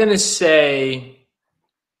 I'm going to say,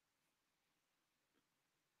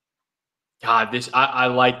 God, I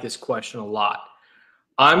like this question a lot.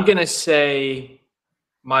 I'm going to say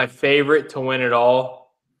my favorite to win it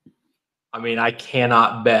all. I mean, I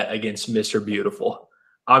cannot bet against Mr. Beautiful.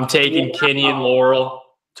 I'm taking Kenny and Laurel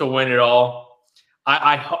to win it all.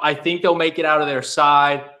 I think they'll make it out of their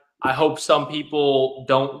side. I hope some people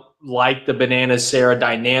don't like the Bananas-Sarah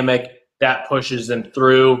dynamic. That pushes them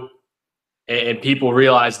through, and people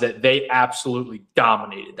realize that they absolutely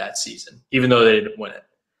dominated that season, even though they didn't win it.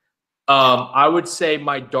 I would say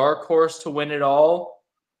my dark horse to win it all,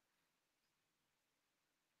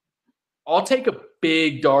 I'll take a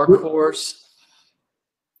big dark horse.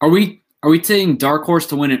 Are we taking dark horse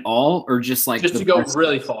to win it all, or just to go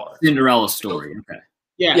really far? Cinderella story. Okay.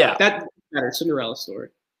 Yeah. That matters. Cinderella story.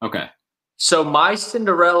 Okay. So my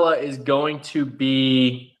Cinderella is going to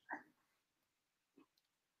be,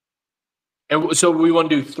 and so we want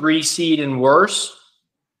to do 3 seed and worse.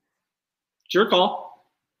 It's your call.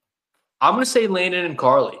 I'm going to say Landon and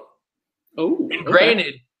Carly. Oh, and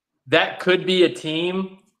granted, that could be a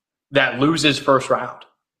team that loses first round.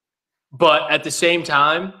 But at the same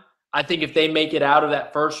time, I think if they make it out of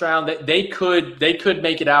that first round, they could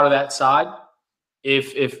make it out of that side.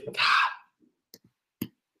 If God,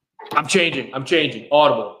 I'm changing.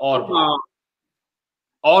 Audible.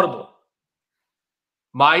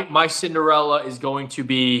 My Cinderella is going to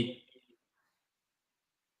be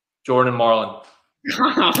Jordan Marlin.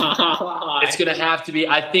 It's going to have to be.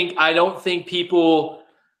 I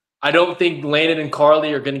don't think Landon and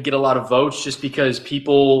Carly are going to get a lot of votes just because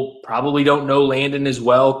people probably don't know Landon as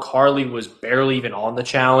well. Carly was barely even on the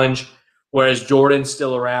challenge, whereas Jordan's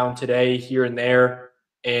still around today, here and there,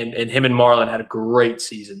 and him and Marlon had a great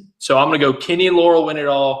season. So I'm going to go Kenny and Laurel win it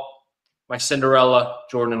all. My Cinderella,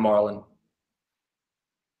 Jordan and Marlon.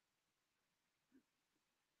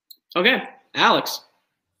 Okay. Alex.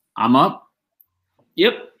 I'm up.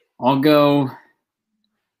 Yep. I'll go.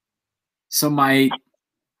 So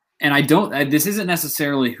this isn't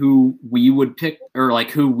necessarily who we would pick or like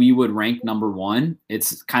who we would rank number 1.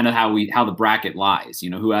 It's kind of how the bracket lies,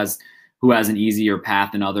 who has an easier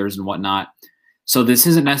path than others and whatnot. So this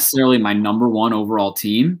isn't necessarily my number 1 overall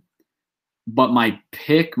team, but my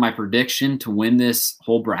prediction to win this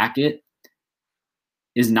whole bracket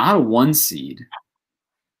is not a 1 seed.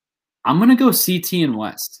 I'm going to go CT and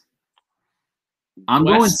West. I'm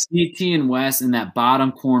West. going CT and West in that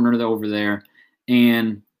bottom corner over there.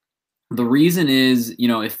 And the reason is,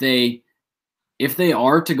 if they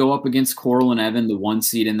are to go up against Coral and Evan, the 1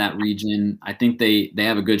 seed in that region, I think they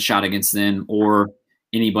have a good shot against them or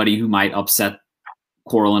anybody who might upset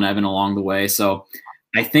Coral and Evan along the way. So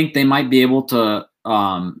I think they might be able to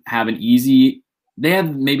have they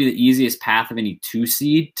have maybe the easiest path of any 2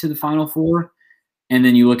 seed to the Final Four. And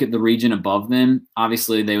then you look at the region above them,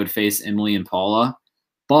 obviously they would face Emily and Paula,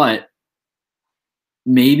 but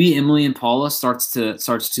maybe Emily and Paula starts to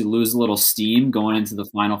lose a little steam going into the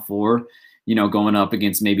Final Four, going up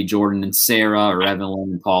against maybe Jordan and Sarah or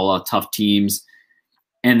Evelyn and Paula, tough teams.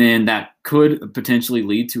 And then that could potentially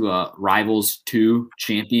lead to a Rivals 2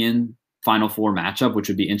 champion Final Four matchup, which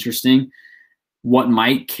would be interesting. What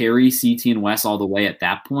might carry CT and West all the way at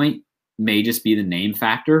that point may just be the name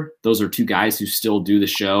factor. Those are 2 guys who still do the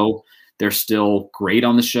show. They're still great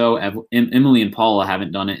on the show. Emily and Paula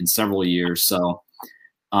haven't done it in several years. So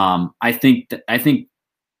I think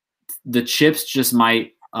the chips just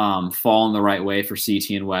might fall in the right way for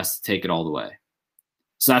CT and West to take it all the way.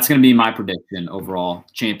 So that's going to be my prediction overall.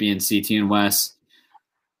 Champion CT and West.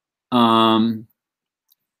 My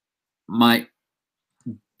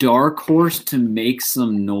dark horse to make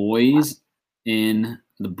some noise in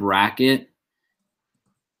the bracket.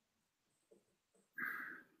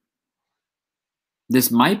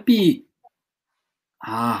 This might be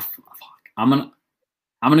fuck. I'm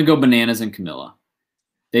gonna go Bananas and Camilla.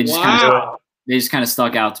 They just kind of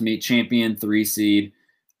stuck out to me. Champion 3 seed.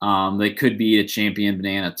 They could be a champion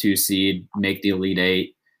banana 2 seed, make the Elite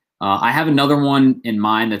 8. I have another one in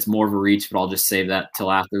mind that's more of a reach, but I'll just save that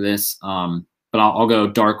till after this. But I'll go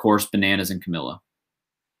dark horse, Bananas, and Camilla.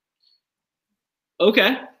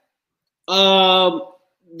 Okay.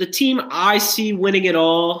 The team I see winning it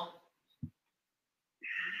all,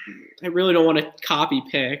 I really don't want to copy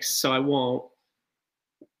picks, so I won't.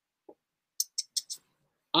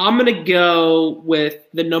 I'm going to go with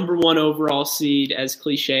the number 1 overall seed, as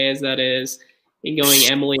cliche as that is, and going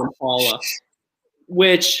Emily and Paula,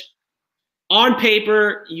 which on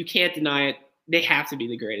paper, you can't deny it. They have to be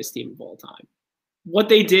the greatest team of all time. What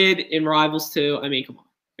they did in Rivals 2, I mean, come on.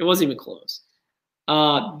 It wasn't even close.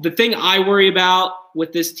 The thing I worry about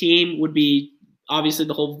with this team would be obviously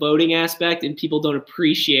the whole voting aspect, and people don't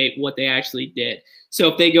appreciate what they actually did. So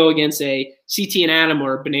if they go against a CT and Adam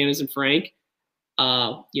or Bananas and Frank,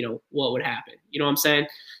 what would happen? You know what I'm saying?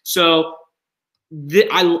 So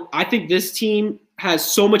I think this team has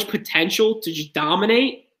so much potential to just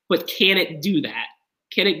dominate, but can it do that?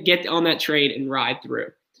 Can it get on that train and ride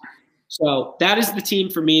through? So that is the team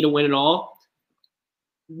for me to win it all.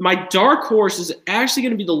 My dark horse is actually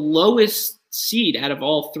going to be the lowest seed out of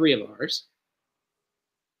all 3 of ours.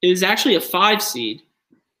 It is actually a 5 seed,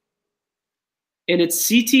 and it's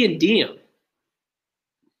CT and Diem.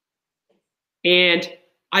 And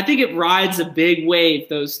I think it rides a big wave,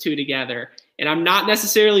 those 2 together. And I'm not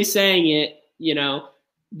necessarily saying it,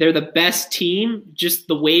 they're the best team, just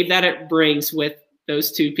the wave that it brings with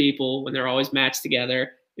those 2 people when they're always matched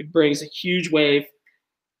together. It brings a huge wave.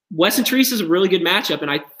 Wes and Teresa is a really good matchup,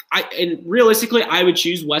 and realistically, I would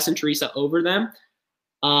choose Wes and Teresa over them.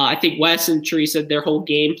 I think Wes and Teresa, their whole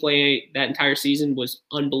gameplay that entire season was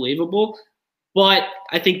unbelievable. But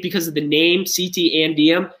I think because of the name, CT and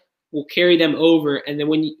Diem will carry them over. And then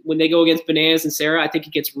when they go against Bananas and Sarah, I think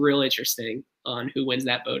it gets real interesting on who wins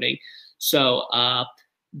that voting. So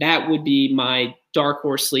that would be my dark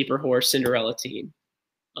horse, sleeper horse, Cinderella team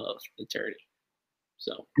of the tourney.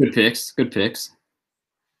 So good picks.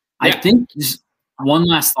 Yeah. I think just one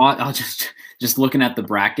last thought. I'll just looking at the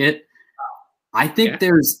bracket. I think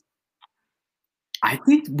I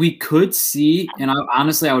think we could see, and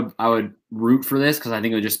I would root for this because I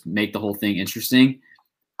think it would just make the whole thing interesting.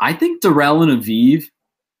 I think Darrell and Aviv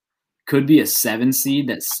could be a 7 seed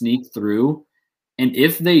that sneak through, and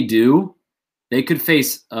if they do, they could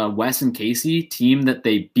face Wes and Casey team that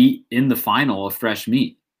they beat in the final of Fresh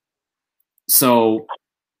Meat. So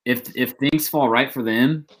if things fall right for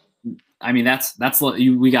them, I mean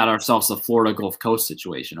we got ourselves a Florida Gulf Coast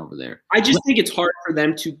situation over there. I just think it's hard for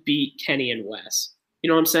them to beat Kenny and Wes. You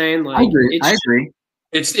know what I'm saying? I agree.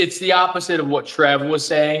 It's the opposite of what Trev was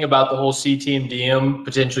saying about the whole CT and Diem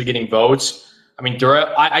potentially getting votes. I mean,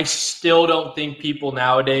 Darrell, I still don't think people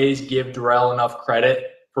nowadays give Darrell enough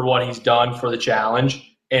credit for what he's done for the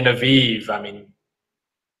challenge. And Aviv, I mean,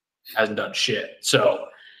 hasn't done shit. So,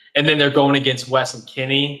 and then they're going against Wes and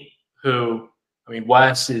Kenny, who, I mean,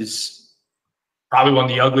 Wes is probably one of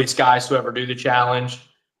the ugliest guys to ever do the challenge,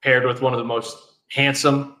 paired with one of the most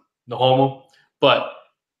handsome, the homo. But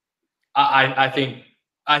I think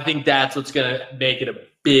I think that's what's going to make it a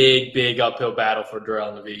big, big uphill battle for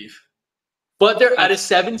Darrell and Aviv. But they're at a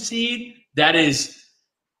 7 seed. That is,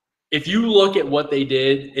 if you look at what they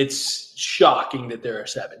did, it's shocking that they're a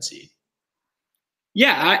 7 seed.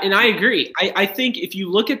 Yeah, and I agree. I think if you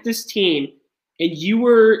look at this team and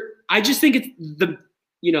I just think it's the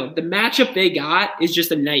matchup they got is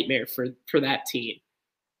just a nightmare for that team.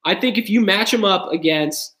 I think if you match them up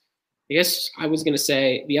against, I guess I was going to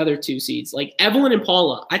say the other 2 seeds, like Evelyn and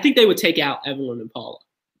Paula, I think they would take out Evelyn and Paula.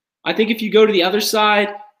 I think if you go to the other side,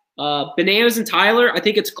 Bananas and Tyler, I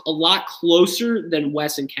think it's a lot closer than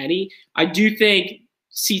Wes and Kenny. I do think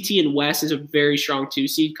CT and Wes is a very strong 2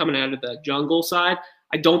 seed coming out of the jungle side.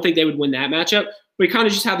 I don't think they would win that matchup. But you kind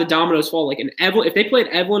of just have the dominoes fall. Like if they played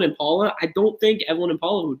Evelyn and Paula, I don't think Evelyn and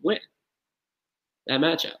Paula would win that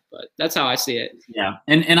matchup. But that's how I see it. Yeah,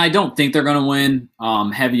 and I don't think they're going to win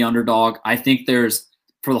heavy underdog. I think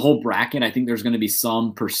for the whole bracket, I think there's going to be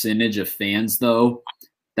some percentage of fans, though,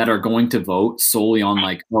 that are going to vote solely on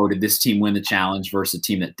like, oh, did this team win the challenge versus a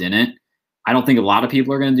team that didn't? I don't think a lot of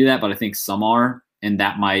people are going to do that, but I think some are. And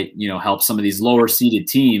that might, help some of these lower seeded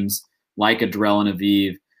teams like a Darrell and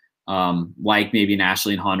Aviv, like maybe an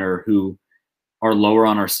Ashley and Hunter, who are lower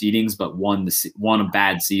on our seedings but won a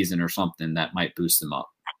bad season or something that might boost them up.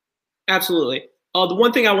 Absolutely. The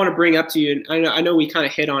one thing I want to bring up to you, and I know we kind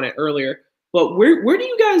of hit on it earlier, but where do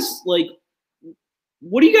you guys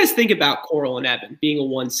what do you guys think about Coral and Evan being a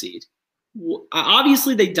 1 seed?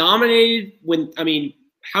 Obviously, they dominated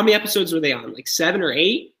how many episodes were they on? Like 7 or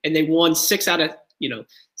 8, and they won 6 out of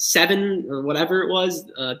 7 or whatever it was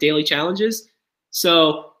daily challenges.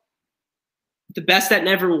 So the best that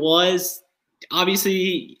never was.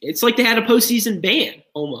 Obviously, it's like they had a postseason ban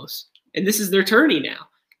almost, and this is their tourney now.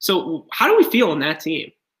 So how do we feel on that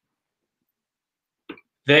team?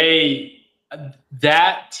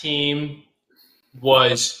 That team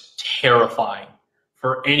was terrifying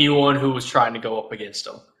for anyone who was trying to go up against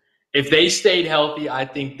them. If they stayed healthy, I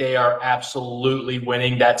think they are absolutely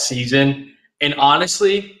winning that season, and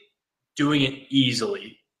honestly, doing it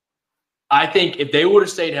easily. I think if they would have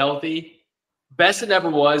stayed healthy, best it never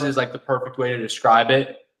was is like the perfect way to describe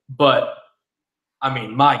it. But,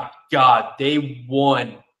 my God, they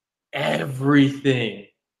won everything.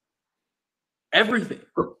 Everything.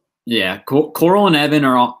 Yeah, Coral and Evan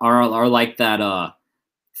are like that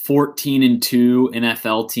 14-2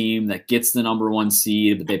 NFL team that gets the number 1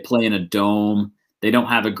 seed, but they play in a dome. They don't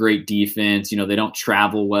have a great defense. They don't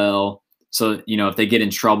travel well. So, if they get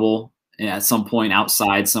in trouble at some point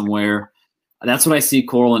outside somewhere, that's what I see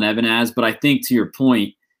Coral and Evan as. But I think, to your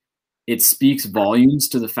point, it speaks volumes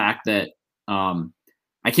to the fact that I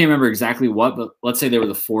can't remember exactly what, but let's say they were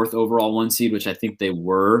the 4th overall 1 seed, which I think they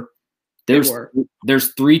were.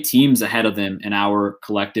 There's 3 teams ahead of them in our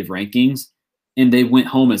collective rankings, and they went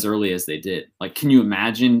home as early as they did. Like, can you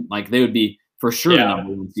imagine? Like, they would be for sure the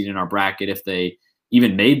number 1 seed in our bracket if they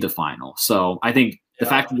even made the final. So I think the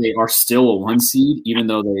fact that they are still a 1 seed, even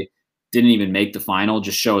though they didn't even make the final,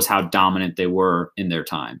 just shows how dominant they were in their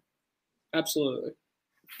time. Absolutely.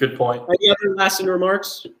 Good point. Any other lasting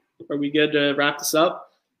remarks? Are we good to wrap this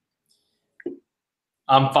up?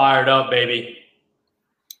 I'm fired up, baby.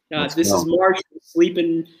 This is March. Sleep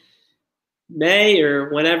in May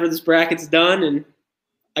or whenever this bracket's done. And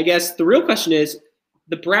I guess the real question is,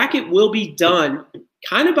 the bracket will be done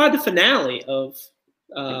kind of by the finale of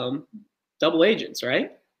Double Agents,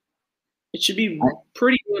 right? It should be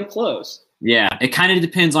pretty damn close. Yeah, it kind of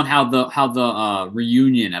depends on how the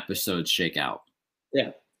reunion episodes shake out. Yeah.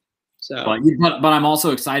 So, but I'm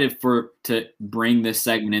also excited to bring this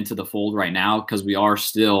segment into the fold right now, because we are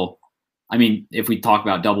still. If we talk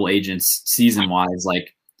about Double Agents season-wise,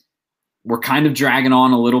 like, we're kind of dragging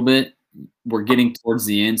on a little bit. We're getting towards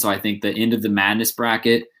the end, so I think the end of the Madness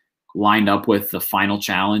bracket lined up with the final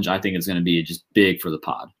challenge, I think it's going to be just big for the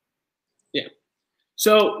pod. Yeah.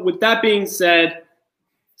 So with that being said,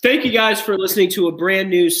 thank you guys for listening to a brand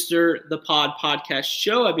new Stir the Pod podcast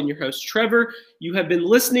show. I've been your host, Trevor. You have been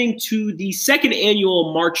listening to the 2nd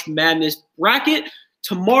annual March Madness bracket.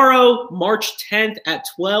 Tomorrow, March 10th at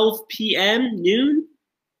 12 p.m. noon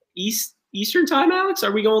Eastern time, Alex?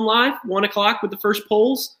 Are we going live? 1 o'clock with the first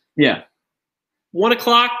polls? Yeah. 1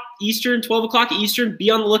 o'clock Eastern, 12 o'clock Eastern. Be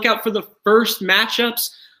on the lookout for the first matchups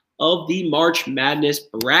of the March Madness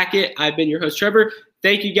bracket. I've been your host, Trevor.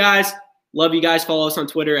 Thank you, guys. Love you guys. Follow us on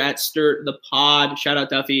Twitter at Stir the Pod. Shout out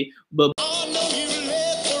Duffy. Bye.